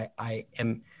reasons why I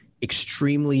am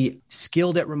extremely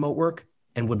skilled at remote work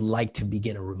and would like to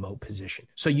begin a remote position.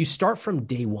 So you start from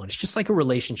day one. It's just like a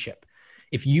relationship.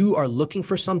 If you are looking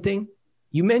for something,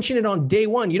 you mention it on day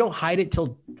one. You don't hide it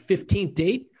till 15th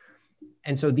date.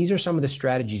 And so these are some of the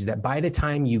strategies that by the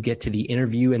time you get to the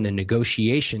interview and the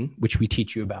negotiation, which we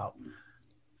teach you about,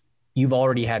 you've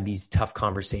already had these tough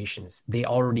conversations. They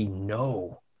already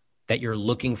know that you're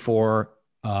looking for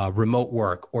remote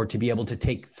work or to be able to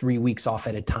take 3 weeks off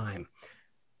at a time.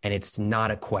 and it's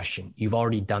not a question. You've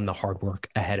already done the hard work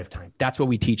ahead of time. That's what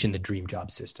we teach in the Dream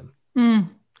Job system.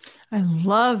 I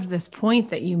love this point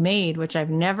that you made, which I've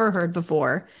never heard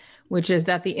before, which is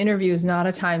that the interview is not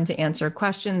a time to answer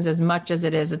questions as much as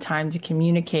it is a time to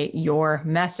communicate your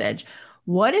message.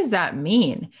 What does that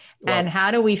mean? Well, and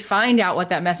how do we find out what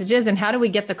that message is? And how do we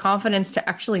get the confidence to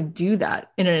actually do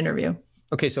that in an interview?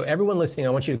 Okay, so everyone listening, I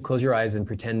want you to close your eyes and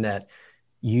pretend that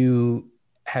you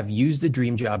have used the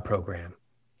Dream Job program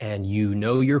and you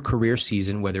know your career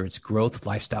season, whether it's growth,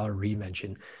 lifestyle, or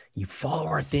reinvention. You follow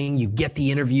our thing, you get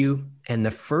the interview, and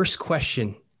the first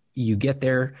question you get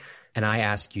there, and I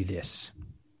ask you this: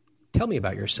 tell me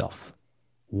about yourself.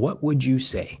 What would you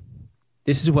say?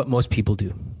 This is what most people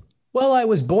do. Well, I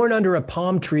was born under a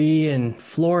palm tree in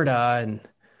Florida, and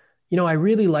I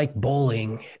really like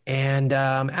bowling. And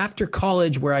after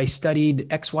college, where I studied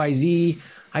XYZ,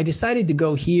 I decided to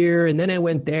go here, and then I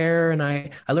went there, and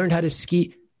I learned how to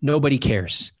ski. Nobody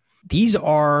cares. These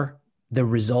are the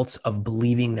results of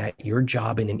believing that your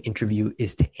job in an interview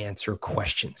is to answer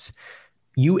questions.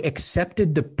 You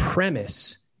accepted the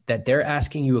premise that they're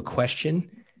asking you a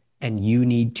question and you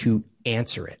need to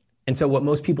answer it. And so what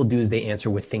most people do is they answer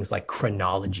with things like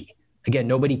chronology. Again,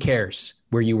 nobody cares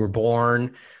where you were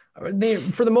born. For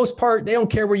the most part, they don't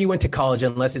care where you went to college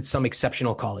unless it's some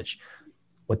exceptional college.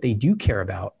 What they do care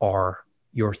about are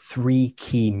your 3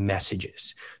 key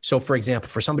messages. So for example,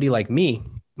 for somebody like me,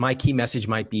 my key message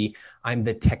might be, I'm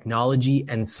the technology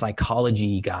and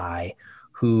psychology guy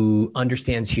who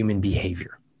understands human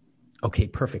behavior. Okay,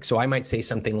 perfect. So I might say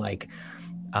something like,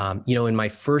 in my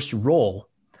first role,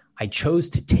 I chose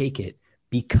to take it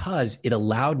because it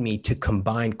allowed me to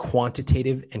combine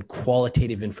quantitative and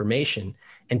qualitative information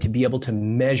and to be able to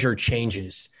measure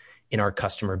changes in our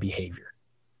customer behavior.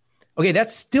 Okay,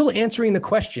 that's still answering the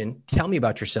question, tell me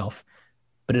about yourself,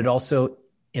 but it also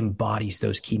embodies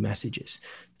those key messages.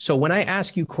 So when I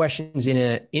ask you questions in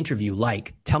an interview,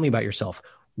 like, tell me about yourself,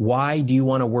 why do you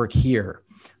want to work here?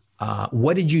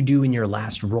 What did you do in your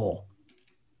last role?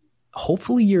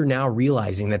 Hopefully you're now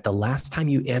realizing that the last time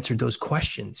you answered those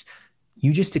questions,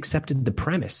 you just accepted the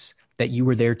premise that you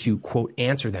were there to, quote,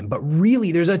 answer them. But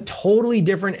really, there's a totally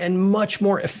different and much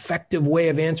more effective way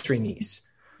of answering these.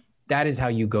 That is how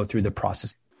you go through the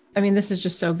process. I mean, this is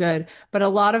just so good. But a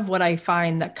lot of what I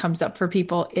find that comes up for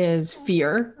people is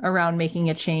fear around making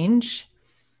a change.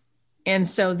 And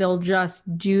so they'll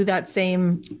just do that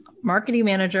same marketing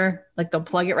manager, like they'll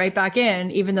plug it right back in,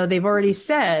 even though they've already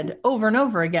said over and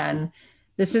over again,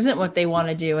 this isn't what they want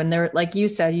to do. And they're, like you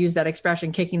said, use that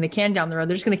expression, kicking the can down the road.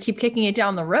 They're just going to keep kicking it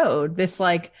down the road. This,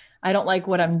 like, I don't like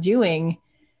what I'm doing.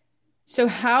 So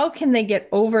how can they get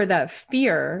over that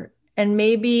fear? And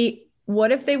maybe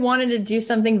what if they wanted to do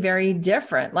something very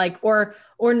different? Like, or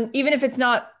even if it's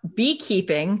not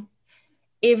beekeeping,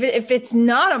 if it's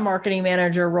not a marketing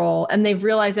manager role and they've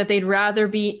realized that they'd rather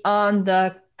be on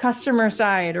the customer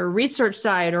side or research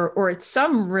side, or it's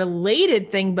some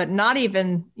related thing, but not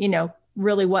even,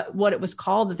 really what it was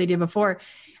called that they did before.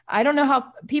 I don't know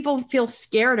how people feel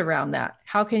scared around that.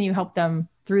 How can you help them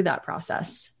through that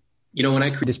process? When I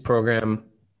created this program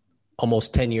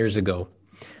almost 10 years ago,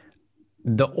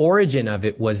 the origin of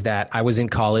it was that I was in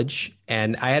college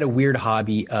and I had a weird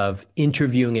hobby of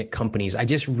interviewing at companies. I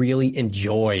just really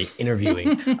enjoy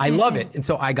interviewing. I love it. And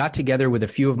so I got together with a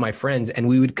few of my friends and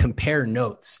we would compare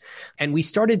notes and we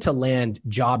started to land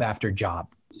job after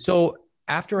job. So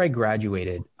after I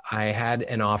graduated, I had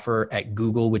an offer at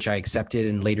Google, which I accepted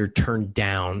and later turned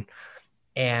down.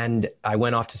 And I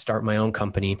went off to start my own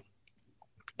company.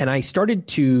 And I started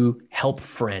to help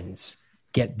friends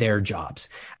get their jobs.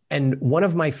 And one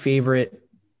of my favorite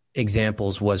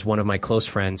examples was one of my close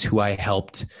friends who I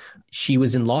helped. She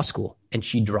was in law school and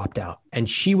she dropped out. And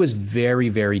she was very,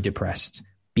 very depressed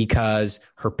because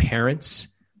her parents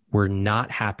were not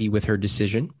happy with her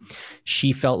decision.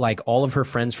 She felt like all of her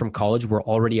friends from college were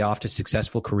already off to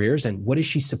successful careers. And what is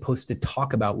she supposed to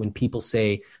talk about when people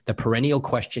say the perennial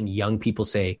question young people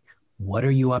say, what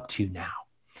are you up to now?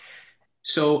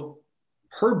 So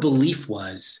her belief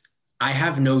was, I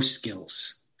have no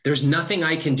skills. There's nothing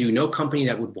I can do, no company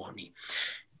that would want me.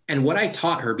 And what I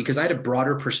taught her, because I had a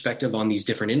broader perspective on these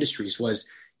different industries, was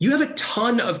you have a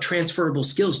ton of transferable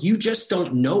skills. You just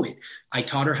don't know it. I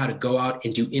taught her how to go out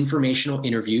and do informational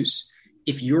interviews.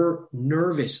 If you're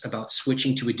nervous about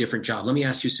switching to a different job, let me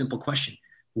ask you a simple question.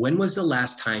 When was the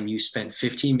last time you spent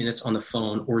 15 minutes on the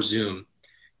phone or Zoom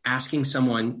asking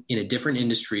someone in a different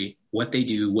industry what they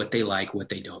do, what they like, what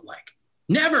they don't like?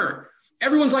 Never.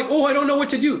 Everyone's like, oh, I don't know what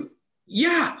to do.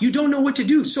 Yeah, you don't know what to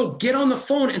do. So get on the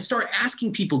phone and start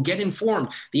asking people, get informed.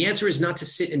 The answer is not to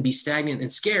sit and be stagnant and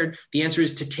scared. The answer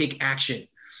is to take action.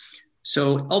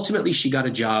 So ultimately, she got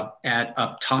a job at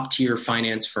a top tier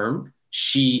finance firm.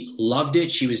 She loved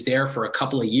it. She was there for a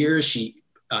couple of years. She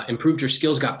improved her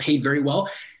skills, got paid very well.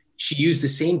 She used the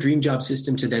same dream job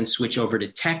system to then switch over to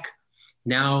tech.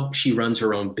 Now she runs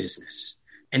her own business.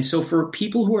 And so for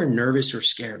people who are nervous or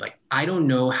scared, like, I don't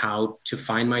know how to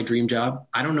find my dream job,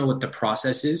 I don't know what the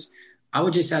process is, I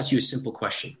would just ask you a simple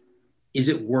question. Is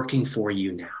it working for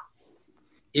you now?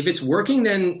 If it's working,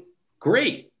 then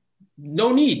great,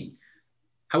 no need.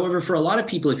 However, for a lot of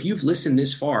people, if you've listened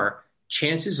this far,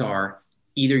 chances are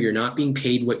either you're not being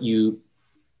paid what you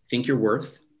think you're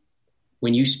worth.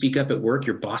 When you speak up at work,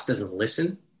 your boss doesn't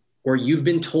listen, or you've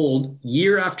been told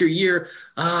year after year,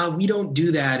 we don't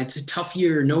do that. It's a tough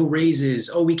year, no raises.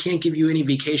 Oh, we can't give you any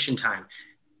vacation time.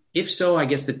 If so, I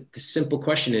guess the simple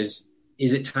question is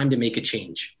it time to make a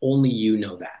change? Only you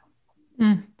know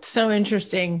that. So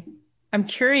interesting. I'm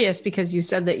curious because you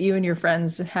said that you and your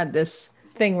friends had this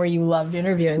thing where you loved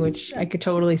interviewing, which I could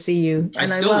totally see you. I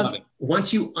still love it.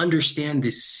 Once you understand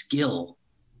this skill,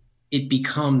 it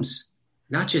becomes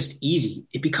not just easy,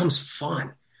 it becomes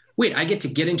fun. Wait, I get to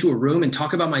get into a room and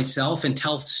talk about myself and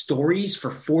tell stories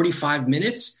for 45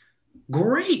 minutes?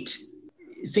 Great.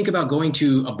 Think about going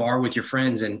to a bar with your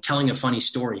friends and telling a funny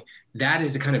story. That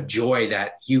is the kind of joy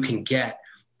that you can get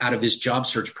out of this job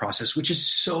search process, which is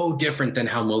so different than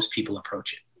how most people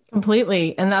approach it.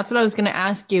 Completely. And that's what I was going to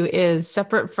ask you is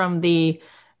separate from the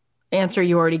answer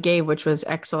you already gave, which was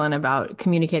excellent about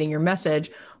communicating your message.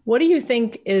 What do you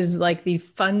think is like the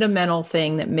fundamental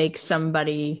thing that makes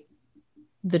somebody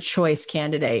the choice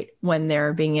candidate when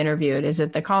they're being interviewed? Is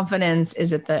it the confidence?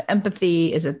 Is it the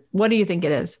empathy? What do you think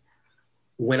it is?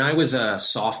 When I was a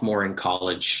sophomore in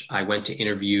college, I went to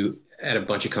interview at a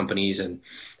bunch of companies, and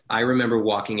I remember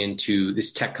walking into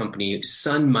this tech company,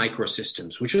 Sun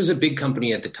Microsystems, which was a big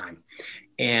company at the time.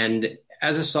 And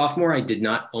as a sophomore, I did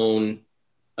not own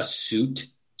a suit.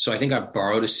 So I think I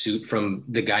borrowed a suit from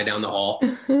the guy down the hall.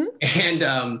 And,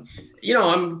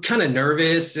 I'm kind of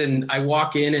nervous, and I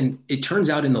walk in, and it turns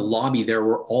out in the lobby, there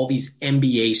were all these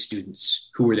MBA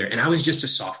students who were there. And I was just a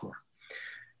sophomore.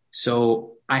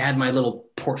 So I had my little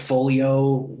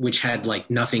portfolio, which had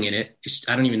like nothing in it.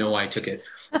 I don't even know why I took it.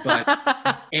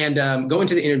 But and go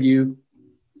into the interview,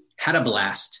 had a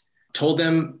blast, told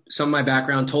them some of my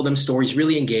background, told them stories,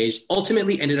 really engaged,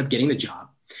 ultimately ended up getting the job,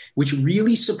 which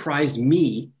really surprised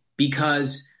me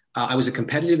because I was a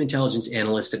competitive intelligence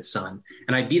analyst at Sun,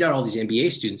 and I beat out all these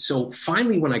MBA students. So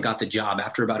finally, when I got the job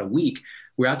after about a week,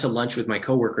 we're out to lunch with my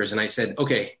coworkers, and I said,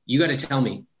 okay, you got to tell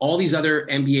me, all these other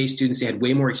MBA students, they had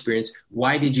way more experience.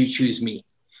 Why did you choose me?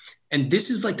 And this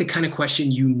is like the kind of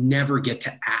question you never get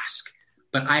to ask.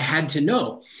 But I had to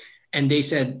know. And they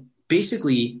said,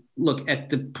 basically, look, at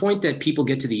the point that people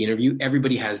get to the interview,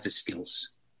 everybody has the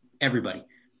skills. Everybody.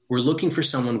 We're looking for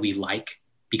someone we like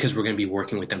because we're going to be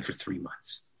working with them for 3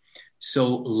 months.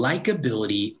 So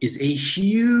likability is a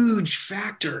huge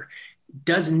factor.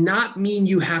 Does not mean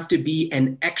you have to be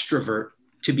an extrovert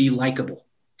to be likable.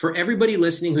 For everybody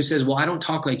listening who says, well, I don't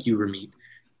talk like you, Ramit,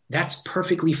 that's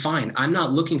perfectly fine. I'm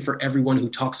not looking for everyone who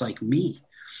talks like me.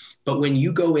 But when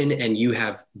you go in and you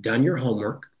have done your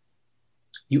homework,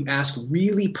 you ask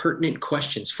really pertinent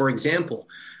questions. For example,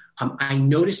 I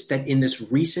noticed that in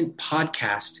this recent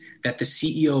podcast that the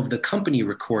CEO of the company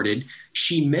recorded,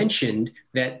 she mentioned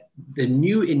that the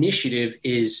new initiative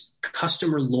is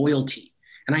customer loyalty.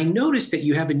 And I noticed that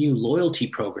you have a new loyalty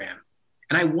program.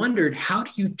 And I wondered, how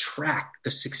do you track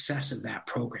the success of that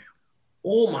program?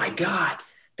 Oh my God.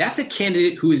 That's a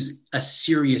candidate who is a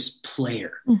serious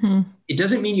player. Mm-hmm. It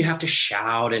doesn't mean you have to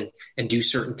shout and do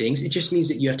certain things. It just means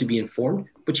that you have to be informed,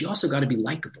 but you also got to be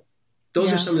likable.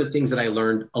 Those are some of the things that I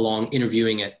learned along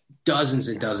interviewing at dozens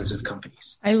and dozens of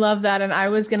companies. I love that. And I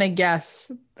was going to guess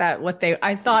that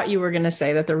I thought you were going to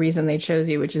say that the reason they chose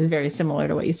you, which is very similar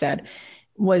to what you said,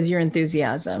 was your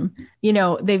enthusiasm.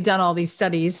 They've done all these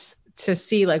studies to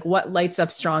see like what lights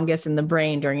up strongest in the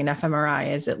brain during an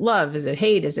fMRI. Is it love? Is it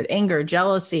hate? Is it anger,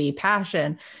 jealousy,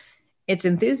 passion? It's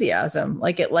enthusiasm.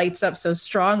 Like it lights up so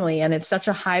strongly, and it's such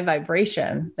a high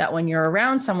vibration that when you're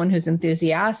around someone who's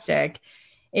enthusiastic,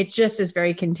 it just is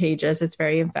very contagious. It's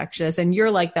very infectious. And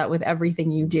you're like that with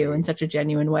everything you do in such a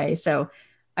genuine way. So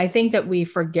I think that we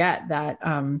forget that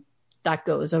that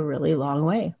goes a really long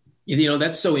way.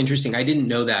 That's so interesting. I didn't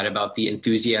know that about the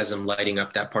enthusiasm lighting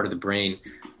up that part of the brain.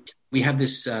 We have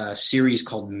this series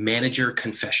called Manager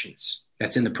Confessions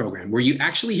that's in the program, where you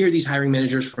actually hear these hiring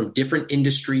managers from different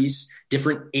industries,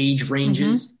 different age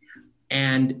ranges,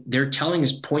 and they're telling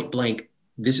us point blank,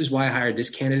 this is why I hired this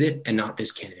candidate and not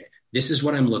this candidate. This is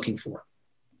what I'm looking for.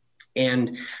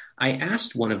 And I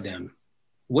asked one of them,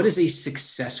 what does a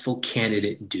successful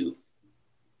candidate do?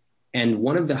 And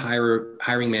one of the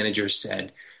hiring managers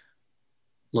said,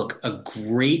 look, a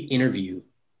great interview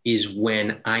is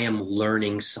when I am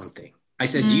learning something. I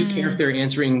said, do you care if they're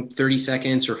answering 30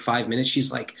 seconds or 5 minutes?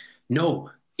 She's like, no,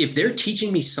 if they're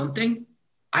teaching me something,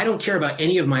 I don't care about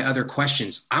any of my other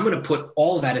questions. I'm going to put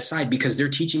all of that aside because they're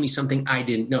teaching me something I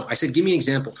didn't know. I said, give me an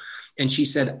example. And she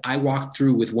said, I walked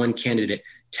through with one candidate.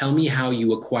 Tell me how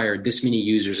you acquired this many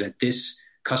users at this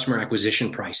customer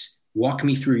acquisition price. Walk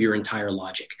me through your entire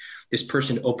logic. This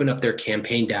person opened up their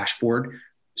campaign dashboard,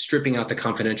 stripping out the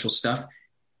confidential stuff,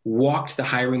 walked the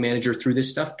hiring manager through this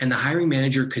stuff, and the hiring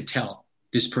manager could tell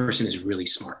this person is really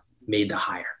smart, made the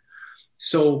hire.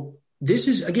 So this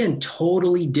is, again,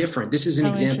 totally different. This is an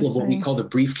example of what we call the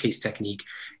briefcase technique.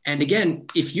 And again,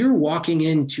 if you're walking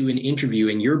into an interview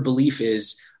and your belief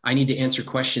is, I need to answer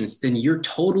questions, then you're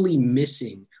totally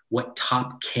missing what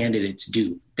top candidates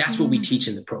do. That's what we teach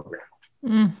in the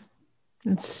program.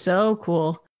 It's so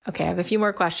cool. Okay, I have a few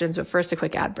more questions, but first a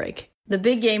quick ad break. The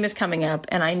big game is coming up,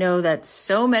 and I know that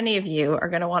so many of you are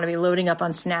going to want to be loading up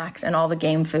on snacks and all the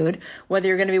game food. Whether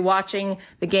you're going to be watching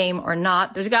the game or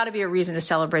not, there's got to be a reason to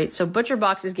celebrate. So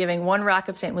ButcherBox is giving 1 rack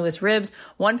of St. Louis ribs,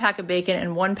 1 pack of bacon,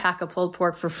 and 1 pack of pulled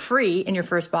pork for free in your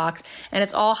first box. And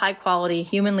it's all high quality,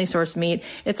 humanly sourced meat.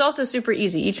 It's also super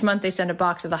easy. Each month they send a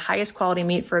box of the highest quality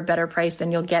meat for a better price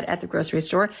than you'll get at the grocery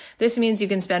store. This means you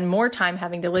can spend more time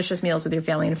having delicious meals with your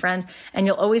family and friends, and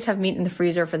you'll always have meat in the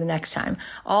freezer for the next time.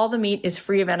 All the meat is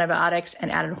free of antibiotics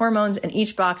and added hormones, and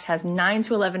each box has 9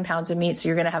 to 11 pounds of meat, so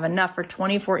you're going to have enough for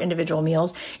 24 individual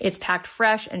meals. It's packed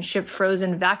fresh and shipped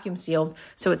frozen, vacuum sealed,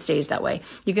 so it stays that way.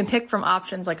 You can pick from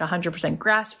options like 100%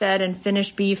 grass-fed and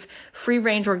finished beef,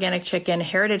 free-range organic chicken,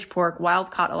 heritage pork,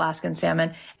 wild-caught Alaskan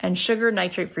salmon, and sugar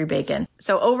nitrate-free bacon.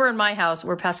 So over in my house,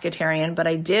 we're pescatarian, but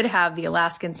I did have the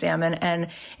Alaskan salmon, and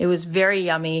it was very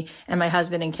yummy, and my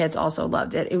husband and kids also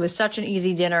loved it. It was such an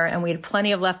easy dinner, and we had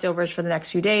plenty of leftovers for the next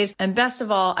few days, and best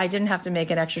of all, I didn't have to make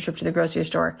an extra trip to the grocery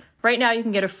store. Right now, you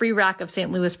can get a free rack of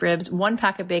St. Louis ribs, 1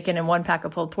 pack of bacon, and 1 pack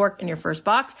of pulled pork in your first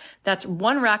box. That's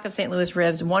 1 rack of St. Louis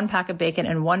ribs, 1 pack of bacon,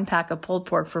 and 1 pack of pulled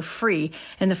pork for free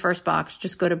in the first box.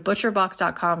 Just go to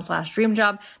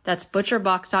butcherbox.com/dreamjob. That's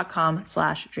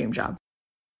butcherbox.com/dreamjob.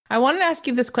 I wanted to ask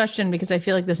you this question because I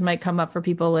feel like this might come up for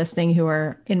people listening who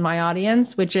are in my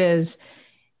audience, which is,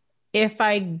 if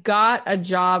I got a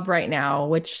job right now,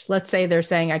 which let's say they're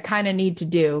saying I kind of need to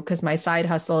do because my side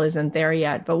hustle isn't there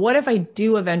yet, but what if I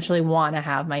do eventually want to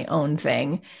have my own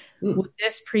thing? Would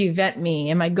this prevent me?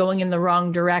 Am I going in the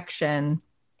wrong direction?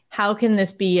 How can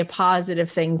this be a positive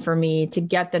thing for me to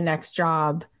get the next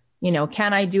job? You know,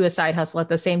 can I do a side hustle at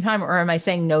the same time, or am I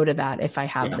saying no to that if I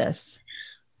have this?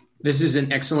 This is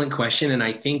an excellent question. And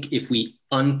I think if we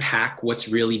unpack what's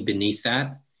really beneath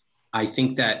that, I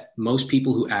think that most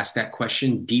people who ask that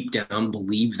question deep down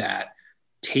believe that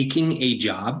taking a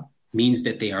job means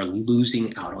that they are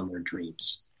losing out on their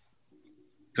dreams.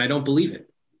 And I don't believe it.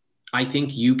 I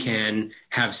think you can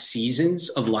have seasons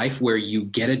of life where you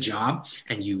get a job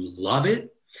and you love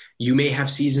it. You may have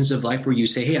seasons of life where you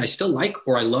say, hey, I still like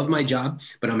or I love my job,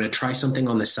 but I'm going to try something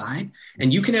on the side.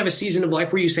 And you can have a season of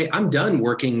life where you say, I'm done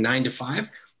working 9 to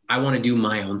 5. I want to do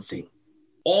my own thing.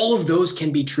 All of those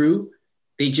can be true.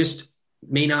 They just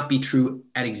may not be true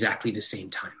at exactly the same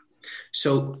time.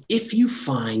 So if you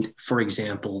find, for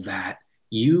example, that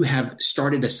you have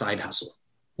started a side hustle,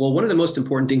 well, one of the most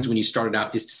important things when you start it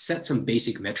out is to set some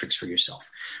basic metrics for yourself.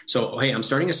 So, hey, I'm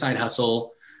starting a side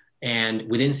hustle, and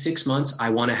within 6 months, I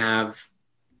want to have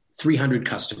 300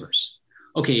 customers.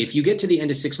 Okay, if you get to the end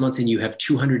of 6 months and you have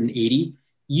 280,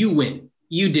 you win.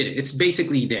 You did it. It's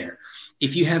basically there.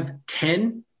 If you have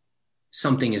 10,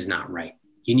 something is not right.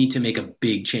 You need to make a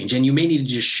big change, and you may need to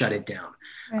just shut it down.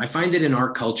 Right. I find that in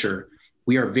our culture,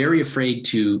 we are very afraid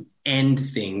to end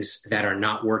things that are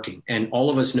not working. And all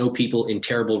of us know people in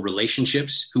terrible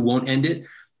relationships who won't end it.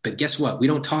 But guess what? We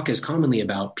don't talk as commonly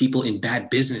about people in bad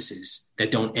businesses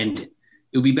that don't end it.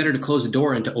 It would be better to close the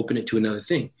door and to open it to another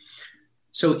thing.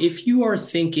 So if you are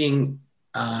thinking,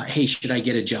 hey, should I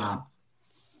get a job?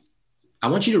 I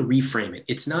want you to reframe it.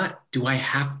 It's not, do I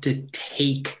have to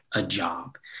take a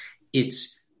job?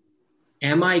 It's,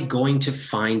 am I going to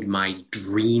find my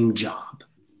dream job?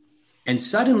 And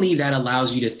suddenly that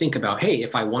allows you to think about, hey,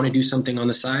 if I want to do something on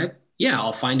the side, yeah,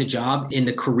 I'll find a job in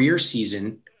the career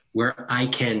season where I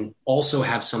can also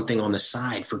have something on the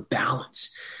side for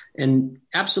balance. And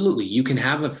absolutely, you can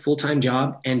have a full-time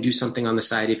job and do something on the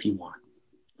side if you want.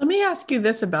 Let me ask you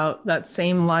this about that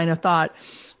same line of thought.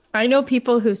 I know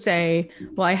people who say,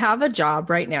 well, I have a job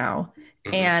right now,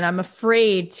 and I'm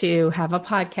afraid to have a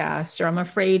podcast, or I'm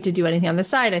afraid to do anything on the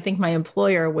side. I think my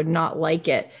employer would not like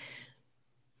it.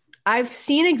 I've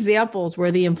seen examples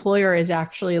where the employer is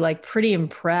actually like pretty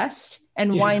impressed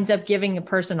and winds up giving a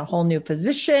person a whole new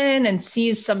position and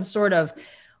sees some sort of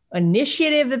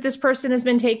initiative that this person has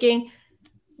been taking.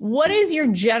 What is your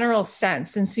general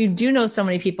sense, since you do know so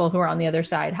many people who are on the other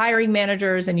side, hiring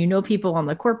managers, and you know people on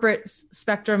the corporate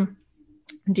spectrum?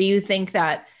 Do you think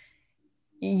that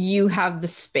you have the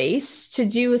space to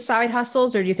do side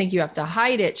hustles, or do you think you have to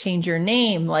hide it, change your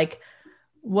name? Like,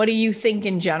 what do you think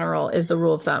in general is the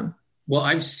rule of thumb? Well,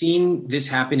 I've seen this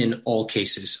happen in all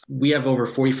cases. We have over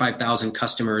 45,000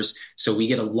 customers, so we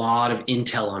get a lot of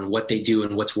intel on what they do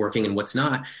and what's working and what's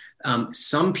not.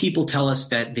 Some people tell us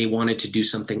that they wanted to do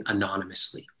something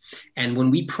anonymously. And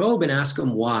when we probe and ask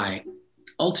them why,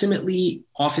 ultimately,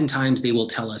 oftentimes they will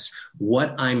tell us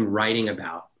what I'm writing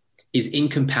about is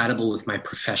incompatible with my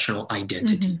professional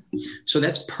identity. Mm-hmm. So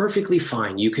that's perfectly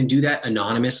fine. You can do that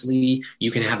anonymously.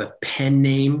 You can have a pen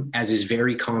name, as is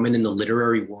very common in the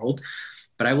literary world.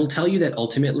 But I will tell you that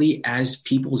ultimately, as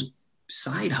people's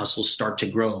side hustles start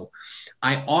to grow,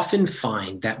 I often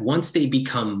find that once they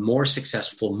become more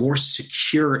successful, more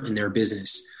secure in their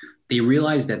business, they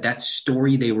realize that that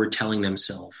story they were telling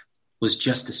themselves was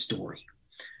just a story.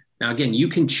 Now, again, you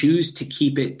can choose to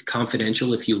keep it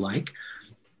confidential if you like.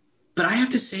 But I have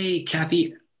to say,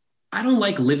 Kathy, I don't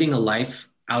like living a life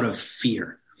out of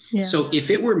fear. Yeah. So if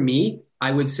it were me,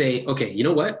 I would say, okay, you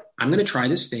know what? I'm going to try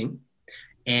this thing.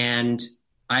 And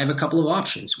I have a couple of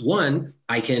options. One,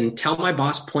 I can tell my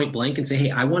boss point blank and say,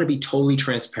 hey, I want to be totally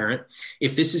transparent.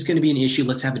 If this is going to be an issue,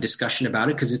 let's have a discussion about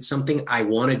it, because it's something I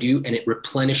want to do and it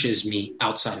replenishes me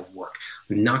outside of work.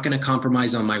 I'm not going to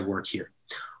compromise on my work here.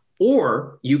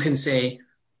 Or you can say,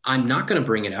 I'm not going to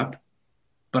bring it up,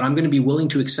 but I'm going to be willing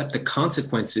to accept the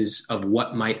consequences of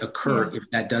what might occur if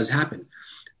that does happen.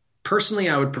 Personally,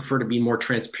 I would prefer to be more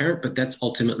transparent, but that's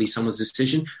ultimately someone's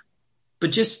decision.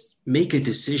 But just make a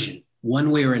decision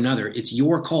one way or another. It's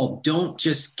your call. Don't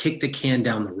just kick the can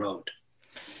down the road.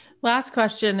 Last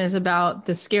question is about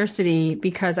the scarcity,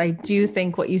 because I do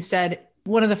think what you said,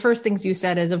 one of the first things you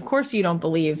said is, of course, you don't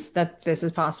believe that this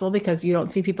is possible because you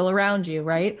don't see people around you,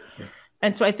 right? Yeah.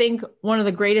 And so I think one of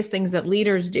the greatest things that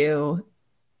leaders do,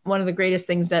 one of the greatest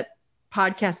things that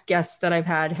podcast guests that I've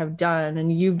had have done,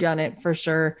 and you've done it for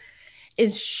sure,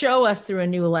 is show us through a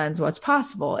new lens what's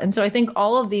possible. And so I think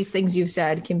all of these things you've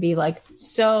said can be like,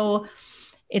 so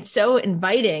it's so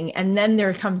inviting. And then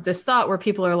there comes this thought where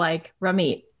people are like,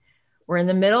 Ramit, we're in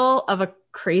the middle of a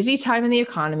crazy time in the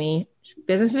economy.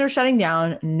 Businesses are shutting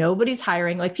down. Nobody's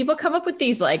hiring. Like, people come up with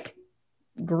these like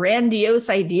grandiose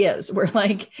ideas where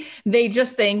like they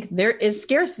just think there is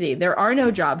scarcity. There are no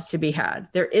jobs to be had.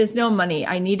 There is no money.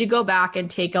 I need to go back and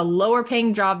take a lower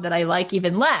paying job that I like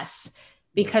even less,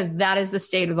 because that is the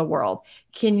state of the world.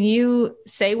 Can you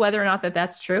say whether or not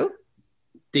that's true?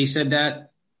 They said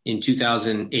that in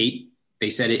 2008. They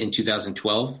said it in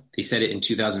 2012. They said it in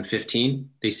 2015.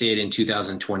 They say it in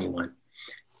 2021.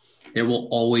 There will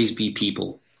always be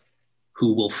people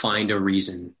who will find a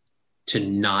reason to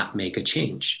not make a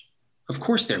change. Of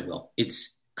course there will.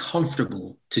 It's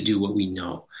comfortable to do what we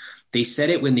know. They said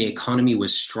it when the economy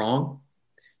was strong.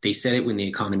 They said it when the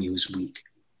economy was weak.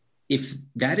 If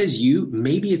that is you,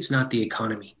 maybe it's not the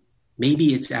economy.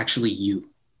 Maybe it's actually you.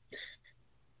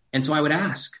 And so I would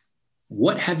ask,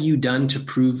 what have you done to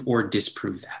prove or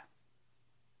disprove that?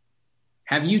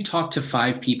 Have you talked to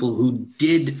 5 people who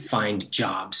did find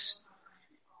jobs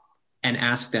and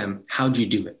asked them, how'd you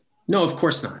do it? No, of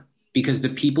course not. Because the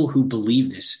people who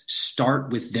believe this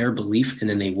start with their belief and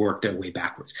then they work their way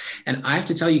backwards. And I have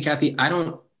to tell you, Kathy, I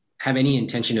don't have any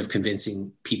intention of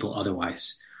convincing people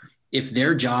otherwise. If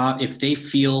they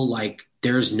feel like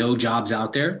there's no jobs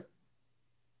out there,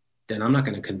 then I'm not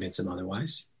going to convince them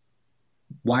otherwise.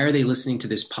 Why are they listening to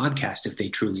this podcast if they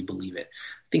truly believe it?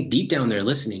 I think deep down they're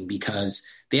listening because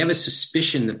they have a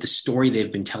suspicion that the story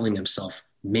they've been telling themselves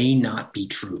may not be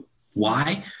true.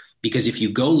 Why? Because if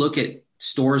you go look at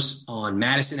stores on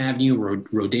Madison Avenue,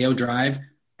 Rodeo Drive,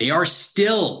 they are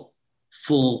still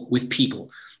full with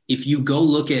people. If you go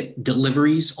look at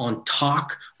deliveries on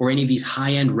Tock or any of these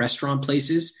high-end restaurant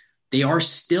places, they are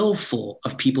still full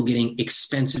of people getting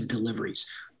expensive deliveries.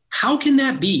 How can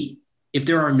that be if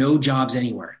there are no jobs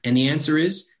anywhere? And the answer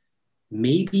is,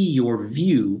 maybe your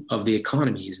view of the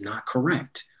economy is not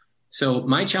correct. So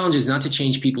my challenge is not to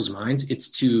change people's minds. It's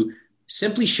to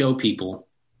simply show people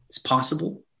it's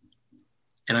possible.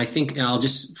 And I think, and I'll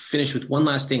just finish with one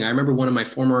last thing. I remember one of my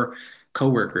former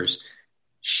coworkers,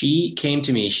 she came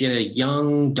to me, she had a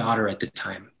young daughter at the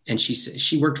time. And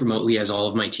she worked remotely, as all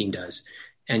of my team does.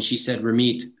 And she said,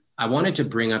 Ramit, I wanted to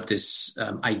bring up this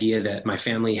idea that my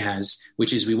family has,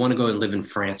 which is we want to go and live in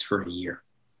France for a year.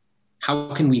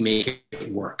 How can we make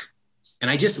it work? And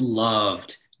I just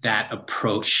loved that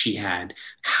approach she had.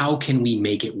 How can we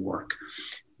make it work?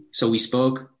 So we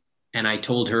spoke and I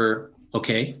told her,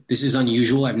 okay, this is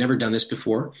unusual. I've never done this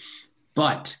before,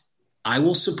 but I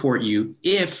will support you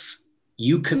if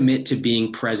you commit to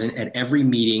being present at every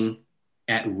meeting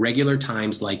at regular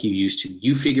times like you used to.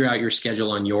 You figure out your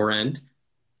schedule on your end,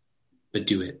 but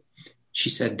do it. She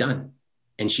said, done.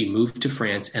 And she moved to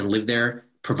France and lived there,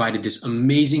 provided this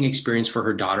amazing experience for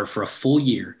her daughter for a full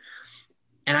year.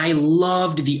 And I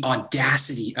loved the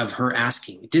audacity of her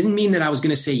asking. It didn't mean that I was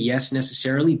going to say yes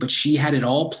necessarily, but she had it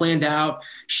all planned out.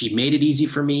 She made it easy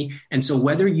for me. And so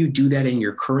whether you do that in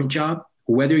your current job,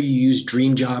 or whether you use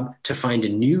Dream Job to find a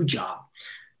new job,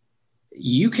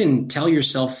 you can tell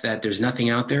yourself that there's nothing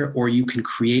out there, or you can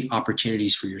create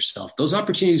opportunities for yourself. Those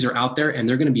opportunities are out there and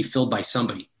they're going to be filled by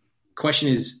somebody. Question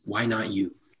is, why not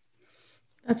you?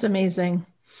 That's amazing.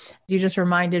 You just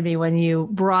reminded me when you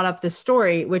brought up this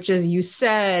story, which is you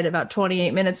said about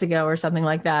 28 minutes ago or something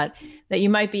like that, that you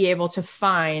might be able to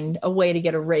find a way to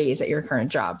get a raise at your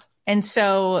current job. And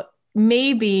so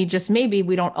maybe, just maybe,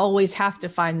 we don't always have to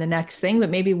find the next thing, but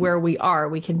maybe where we are,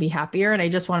 we can be happier. And I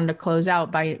just wanted to close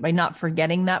out by not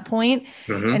forgetting that point.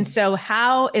 Mm-hmm. And so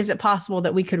how is it possible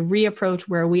that we could reapproach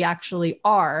where we actually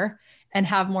are and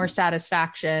have more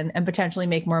satisfaction and potentially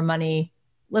make more money?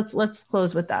 Let's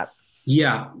close with that.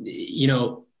 Yeah.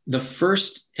 The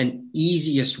first and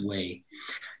easiest way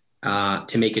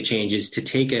to make a change is to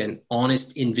take an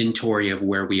honest inventory of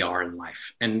where we are in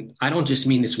life. And I don't just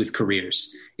mean this with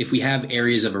careers. If we have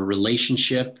areas of a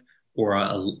relationship or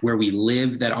where we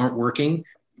live that aren't working,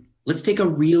 let's take a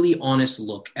really honest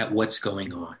look at what's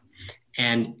going on.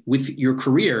 And with your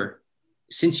career,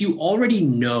 since you already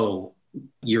know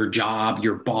your job,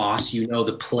 your boss,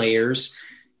 the players,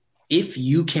 if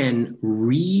you can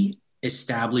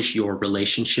establish your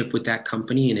relationship with that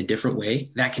company in a different way,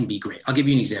 that can be great. I'll give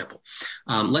you an example.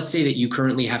 Let's say that you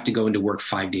currently have to go into work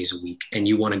 5 days a week and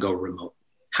you want to go remote.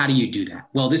 How do you do that?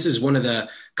 Well, this is one of the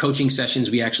coaching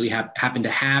sessions we actually happen to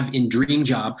have in Dream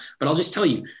Job, but I'll just tell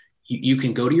you, you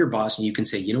can go to your boss and you can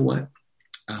say, you know what?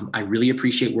 I really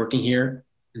appreciate working here.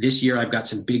 This year, I've got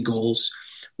some big goals.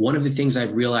 One of the things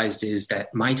I've realized is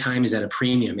that my time is at a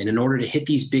premium. And in order to hit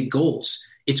these big goals,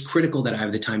 it's critical that I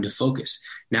have the time to focus.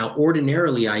 Now,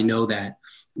 ordinarily, I know that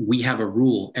we have a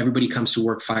rule. Everybody comes to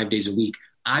work 5 days a week.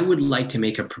 I would like to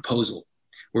make a proposal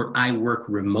where I work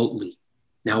remotely.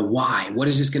 Now, why? What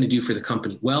is this going to do for the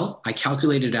company? Well, I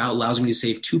calculated it out, allows me to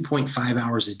save 2.5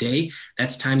 hours a day.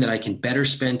 That's time that I can better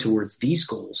spend towards these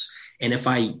goals. And if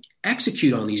I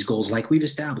execute on these goals like we've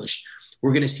established,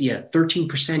 we're going to see a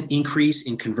 13% increase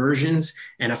in conversions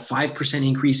and a 5%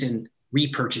 increase in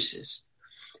repurchases.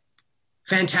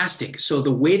 Fantastic. So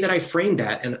the way that I framed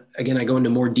that, and again, I go into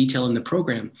more detail in the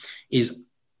program, is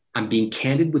I'm being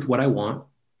candid with what I want.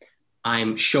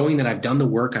 I'm showing that I've done the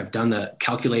work, I've done the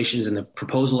calculations and the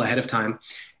proposal ahead of time.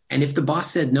 And if the boss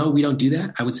said, no, we don't do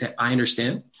that, I would say, I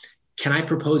understand. Can I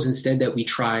propose instead that we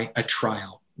try a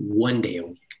trial 1 day a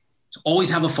week? So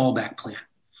always have a fallback plan.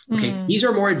 Okay. These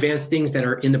are more advanced things that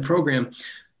are in the program.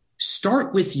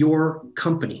 Start with your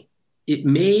company. It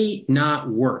may not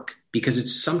work because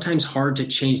it's sometimes hard to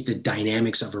change the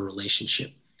dynamics of a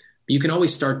relationship. But you can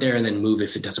always start there and then move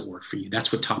if it doesn't work for you.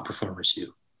 That's what top performers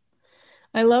do.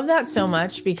 I love that so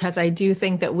much because I do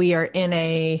think that we are in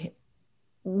a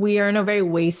very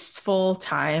wasteful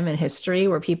time in history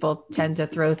where people tend to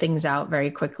throw things out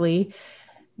very quickly.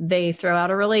 They throw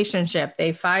out a relationship,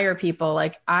 they fire people.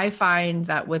 Like I find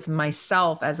that with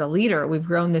myself as a leader, we've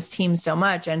grown this team so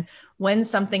much. And when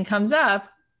something comes up,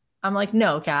 I'm like,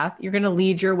 no, Kath, you're going to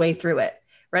lead your way through it.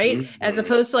 Right. Mm-hmm. As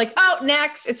opposed to like, oh,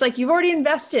 next. It's like, you've already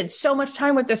invested so much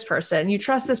time with this person. You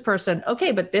trust this person.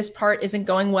 Okay. But this part isn't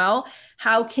going well.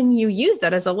 How can you use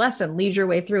that as a lesson? Lead your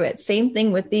way through it. Same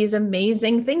thing with these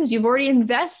amazing things. You've already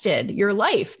invested your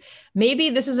life. Maybe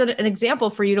this is an example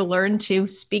for you to learn to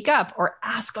speak up or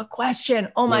ask a question.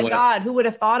 Oh my God, who would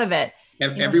have thought of it?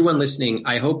 Everyone listening,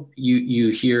 I hope you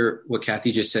hear what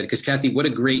Kathy just said, because Kathy, what a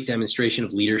great demonstration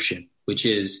of leadership, which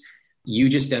is you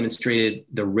just demonstrated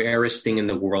the rarest thing in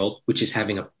the world, which is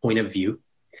having a point of view.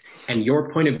 And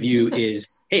your point of view is,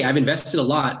 hey, I've invested a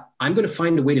lot. I'm going to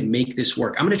find a way to make this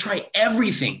work. I'm going to try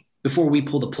everything before we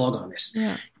pull the plug on this.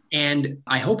 Yeah. And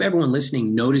I hope everyone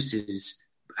listening notices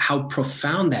how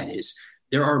profound that is.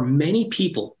 There are many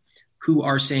people who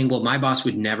are saying, well, my boss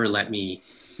would never let me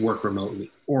work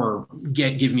remotely or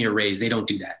give me a raise. They don't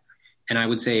do that. And I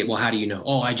would say, well, how do you know?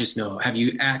 Oh, I just know. Have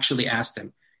you actually asked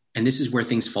them? And this is where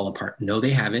things fall apart. No, they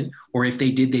haven't. Or if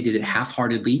they did it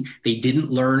half-heartedly. They didn't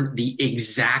learn the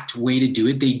exact way to do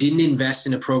it. They didn't invest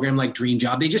in a program like Dream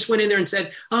Job. They just went in there and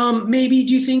said, maybe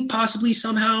do you think possibly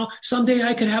somehow, someday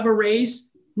I could have a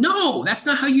raise? No, that's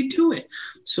not how you do it.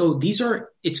 So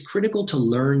it's critical to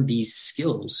learn these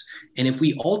skills. And if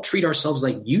we all treat ourselves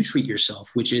like you treat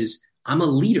yourself, which is, I'm a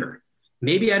leader.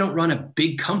 Maybe I don't run a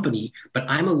big company, but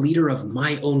I'm a leader of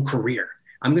my own career.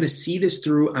 I'm going to see this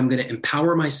through. I'm going to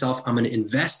empower myself. I'm going to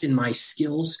invest in my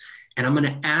skills, and I'm going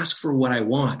to ask for what I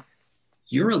want.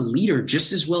 You're a leader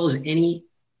just as well as any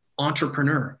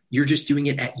entrepreneur. You're just doing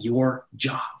it at your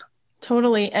job.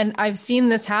 Totally. And I've seen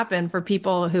this happen for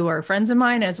people who are friends of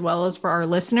mine, as well as for our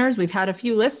listeners. We've had a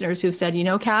few listeners who've said,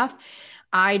 Kath,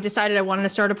 I decided I wanted to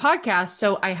start a podcast.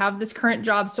 So I have this current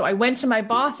job. So I went to my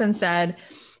boss and said,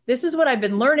 this is what I've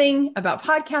been learning about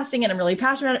podcasting and I'm really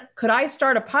passionate about it. Could I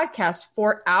start a podcast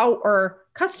for our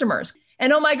customers?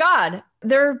 And oh my God,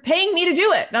 they're paying me to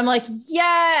do it. And I'm like,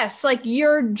 yes, like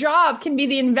your job can be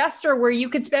the investor where you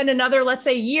could spend another, let's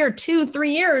say, year,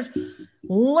 2-3 years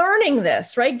learning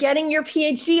this, right? Getting your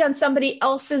PhD on somebody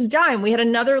else's dime. We had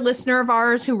another listener of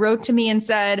ours who wrote to me and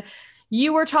said,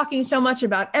 you were talking so much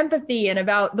about empathy and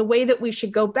about the way that we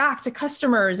should go back to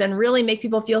customers and really make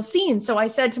people feel seen. So I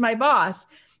said to my boss,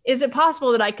 is it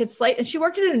possible that I could and she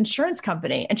worked at an insurance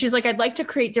company and she's like, I'd like to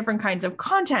create different kinds of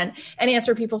content and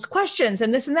answer people's questions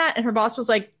and this and that. And her boss was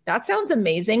like, that sounds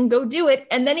amazing. Go do it.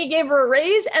 And then he gave her a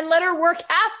raise and let her work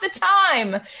half the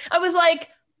time. I was like,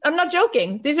 I'm not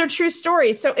joking. These are true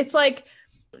stories. So it's like,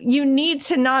 you need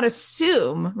to not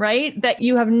assume, right, that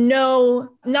you have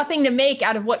nothing to make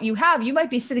out of what you have. You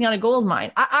might be sitting on a gold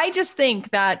mine. I just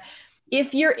think that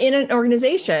if you're in an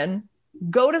organization,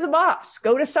 go to the boss,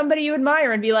 go to somebody you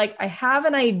admire and be like, I have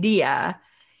an idea.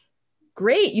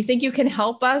 Great. You think you can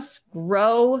help us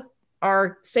grow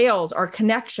our sales, our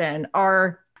connection,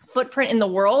 our footprint in the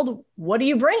world? What do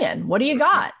you bring in? What do you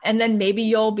got? And then maybe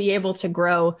you'll be able to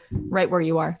grow right where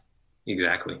you are.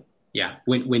 Exactly. Yeah.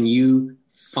 When you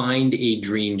find a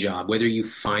dream job, whether you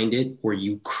find it or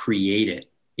you create it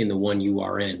in the one you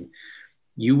are in,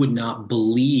 you would not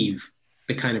believe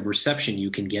the kind of reception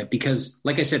you can get because,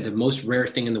 like I said, the most rare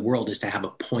thing in the world is to have a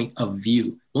point of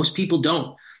view. Most people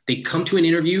don't. They come to an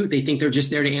interview. They think they're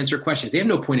just there to answer questions. They have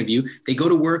no point of view. They go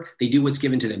to work. They do what's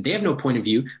given to them. They have no point of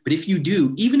view. But if you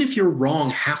do, even if you're wrong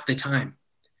half the time,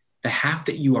 the half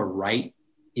that you are right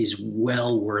is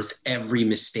well worth every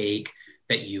mistake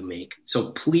that you make.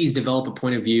 So please develop a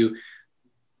point of view.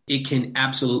 It can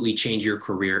absolutely change your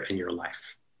career and your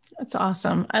life. That's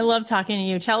awesome. I love talking to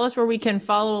you. Tell us where we can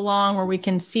follow along, where we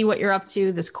can see what you're up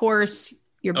to, this course,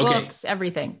 your books,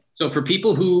 everything. So for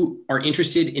people who are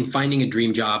interested in finding a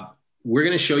dream job, we're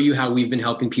going to show you how we've been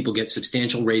helping people get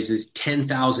substantial raises,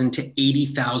 $10,000 to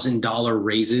 $80,000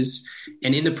 raises.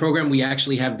 And in the program, we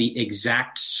actually have the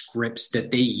exact scripts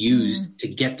that they used to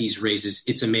get these raises.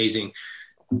 It's amazing.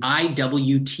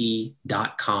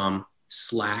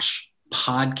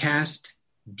 iwt.com/podcast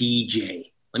DJ.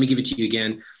 Let me give it to you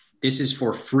again. This is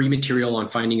for free material on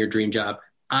finding your dream job.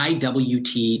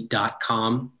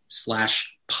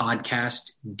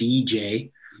 iwt.com/podcast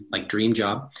DJ, like dream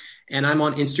job. And I'm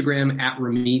on Instagram at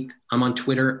Ramit. I'm on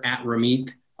Twitter at Ramit,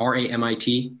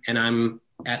 RAMIT, and I'm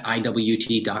at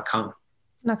iwt.com.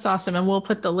 That's awesome. And we'll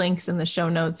put the links in the show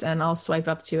notes and I'll swipe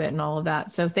up to it and all of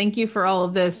that. So thank you for all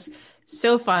of this.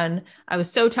 So fun. I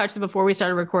was so touched before we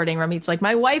started recording. Ramit's like,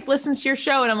 my wife listens to your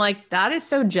show. And I'm like, that is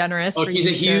so generous. Oh, she's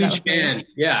a huge fan.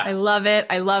 Yeah. I love it.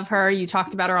 I love her. You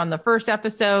talked about her on the first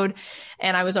episode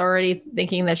and I was already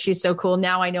thinking that she's so cool.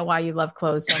 Now I know why you love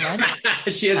clothes so much.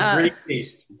 She has great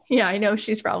taste. Yeah, I know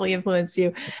she's probably influenced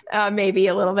you maybe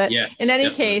a little bit. Yes, in any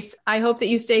definitely. case, I hope that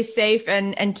you stay safe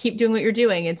and keep doing what you're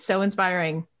doing. It's so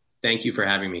inspiring. Thank you for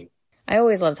having me. I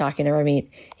always love talking to Ramit.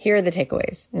 Here are the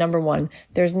takeaways. Number 1,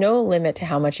 there's no limit to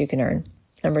how much you can earn.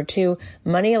 Number 2,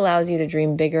 money allows you to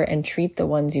dream bigger and treat the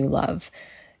ones you love.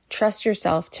 Trust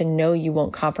yourself to know you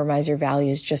won't compromise your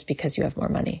values just because you have more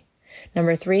money.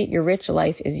 Number 3, your rich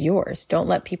life is yours. Don't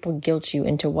let people guilt you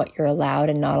into what you're allowed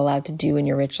and not allowed to do in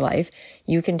your rich life.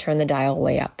 You can turn the dial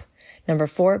way up. Number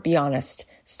 4, be honest.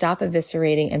 Stop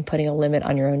eviscerating and putting a limit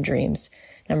on your own dreams.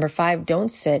 Number 5,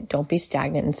 don't be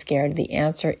stagnant and scared. The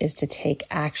answer is to take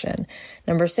action.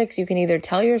 Number 6, you can either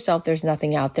tell yourself there's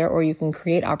nothing out there or you can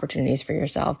create opportunities for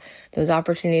yourself. Those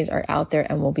opportunities are out there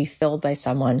and will be filled by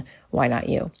someone. Why not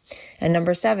you? And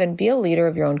number 7, be a leader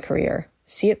of your own career.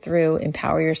 See it through,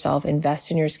 empower yourself, invest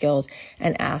in your skills,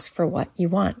 and ask for what you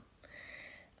want.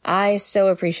 I so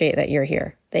appreciate that you're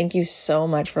here. Thank you so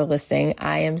much for listening.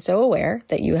 I am so aware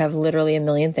that you have literally a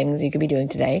million things you could be doing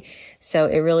today. So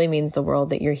it really means the world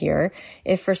that you're here.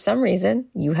 If for some reason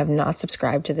you have not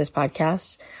subscribed to this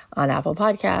podcast on Apple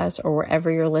Podcasts or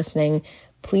wherever you're listening,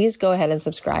 please go ahead and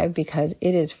subscribe because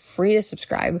it is free to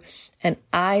subscribe. And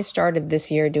I started this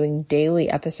year doing daily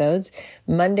episodes.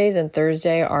 Mondays and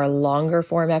Thursday are longer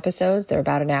form episodes. They're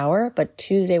about an hour, but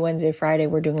Tuesday, Wednesday, Friday,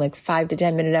 we're doing like 5 to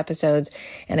 10 minute episodes.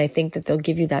 And I think that they'll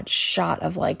give you that shot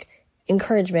of like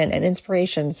encouragement and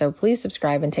inspiration. So please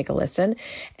subscribe and take a listen.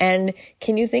 And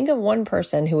can you think of one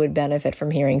person who would benefit from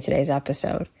hearing today's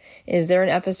episode? Is there an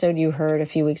episode you heard a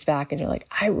few weeks back and you're like,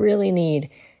 I really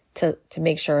need to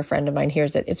make sure a friend of mine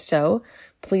hears it? If so,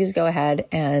 please go ahead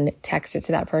and text it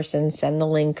to that person, send the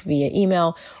link via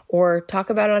email, or talk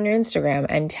about it on your Instagram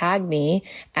and tag me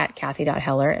at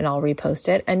Kathy.Heller and I'll repost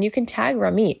it. And you can tag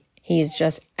Ramit. He's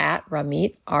just at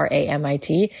Ramit,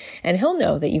 R-A-M-I-T, and he'll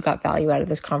know that you got value out of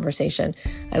this conversation.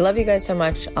 I love you guys so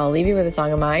much. I'll leave you with a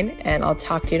song of mine and I'll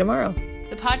talk to you tomorrow.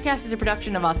 The podcast is a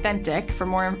production of Authentic. For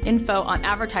more info on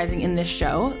advertising in this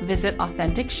show, visit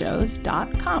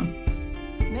AuthenticShows.com.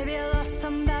 Maybe I lost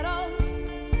some battles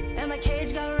and my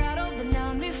cage got rattled, but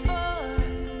now and before.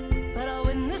 But I'll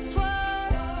win this war.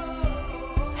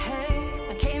 Hey,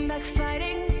 I came back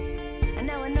fighting, and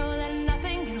now I know that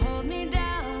nothing can hold me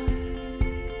down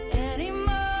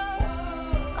anymore.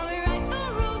 I'll rewrite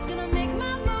the rules, gonna make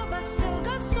my move. I still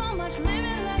got so much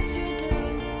living left to do.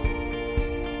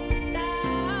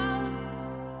 Now,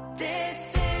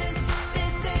 this is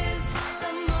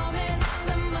the moment,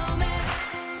 the moment.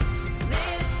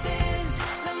 This is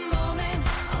the moment,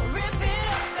 I'll rip it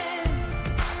open.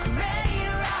 I'm ready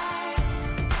to ride,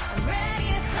 I'm ready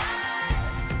to fly.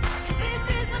 'Cause this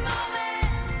is the moment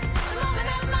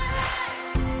of my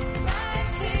life. Right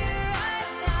here,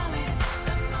 right now,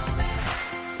 the moment.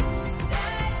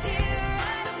 Right here,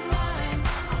 right now,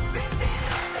 I'll rip it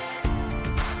open.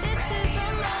 This is the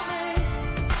moment,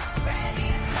 ready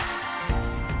to fly.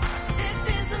 This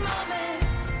is the moment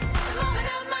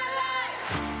of my life.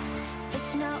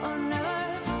 It's now or never.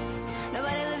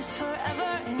 Nobody lives forever.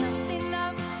 Enough's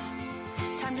enough.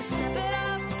 Time to step it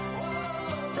up.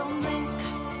 Don't blink,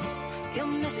 you'll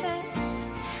miss it.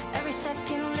 Every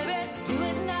second, live it. Do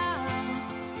it now.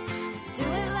 Do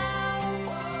it loud.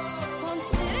 Won't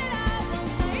sit it out.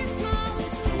 Won't play it small.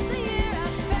 This is the year I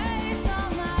face all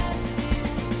my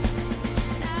fears.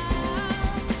 Now,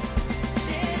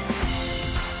 this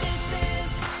is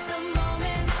the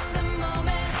moment, the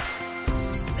moment.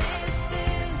 This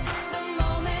is the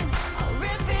moment, I'll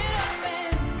rip it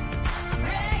open. I'm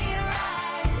ready to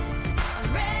rise, I'm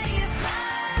ready to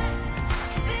fly.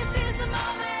 'Cause this is the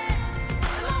moment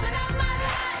of my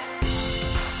life.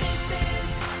 This is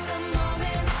the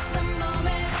moment, the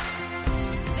moment.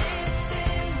 This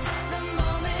is the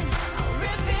moment, I'll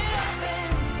rip it open.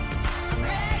 I'm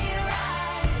ready to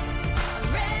rise, I'm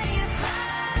ready to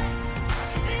fly.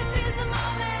 'Cause this is the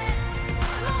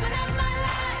moment of my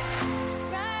life.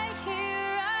 Right here,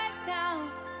 right now.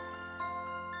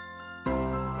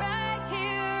 Right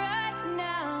here, right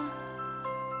now.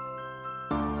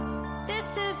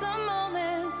 This is the moment.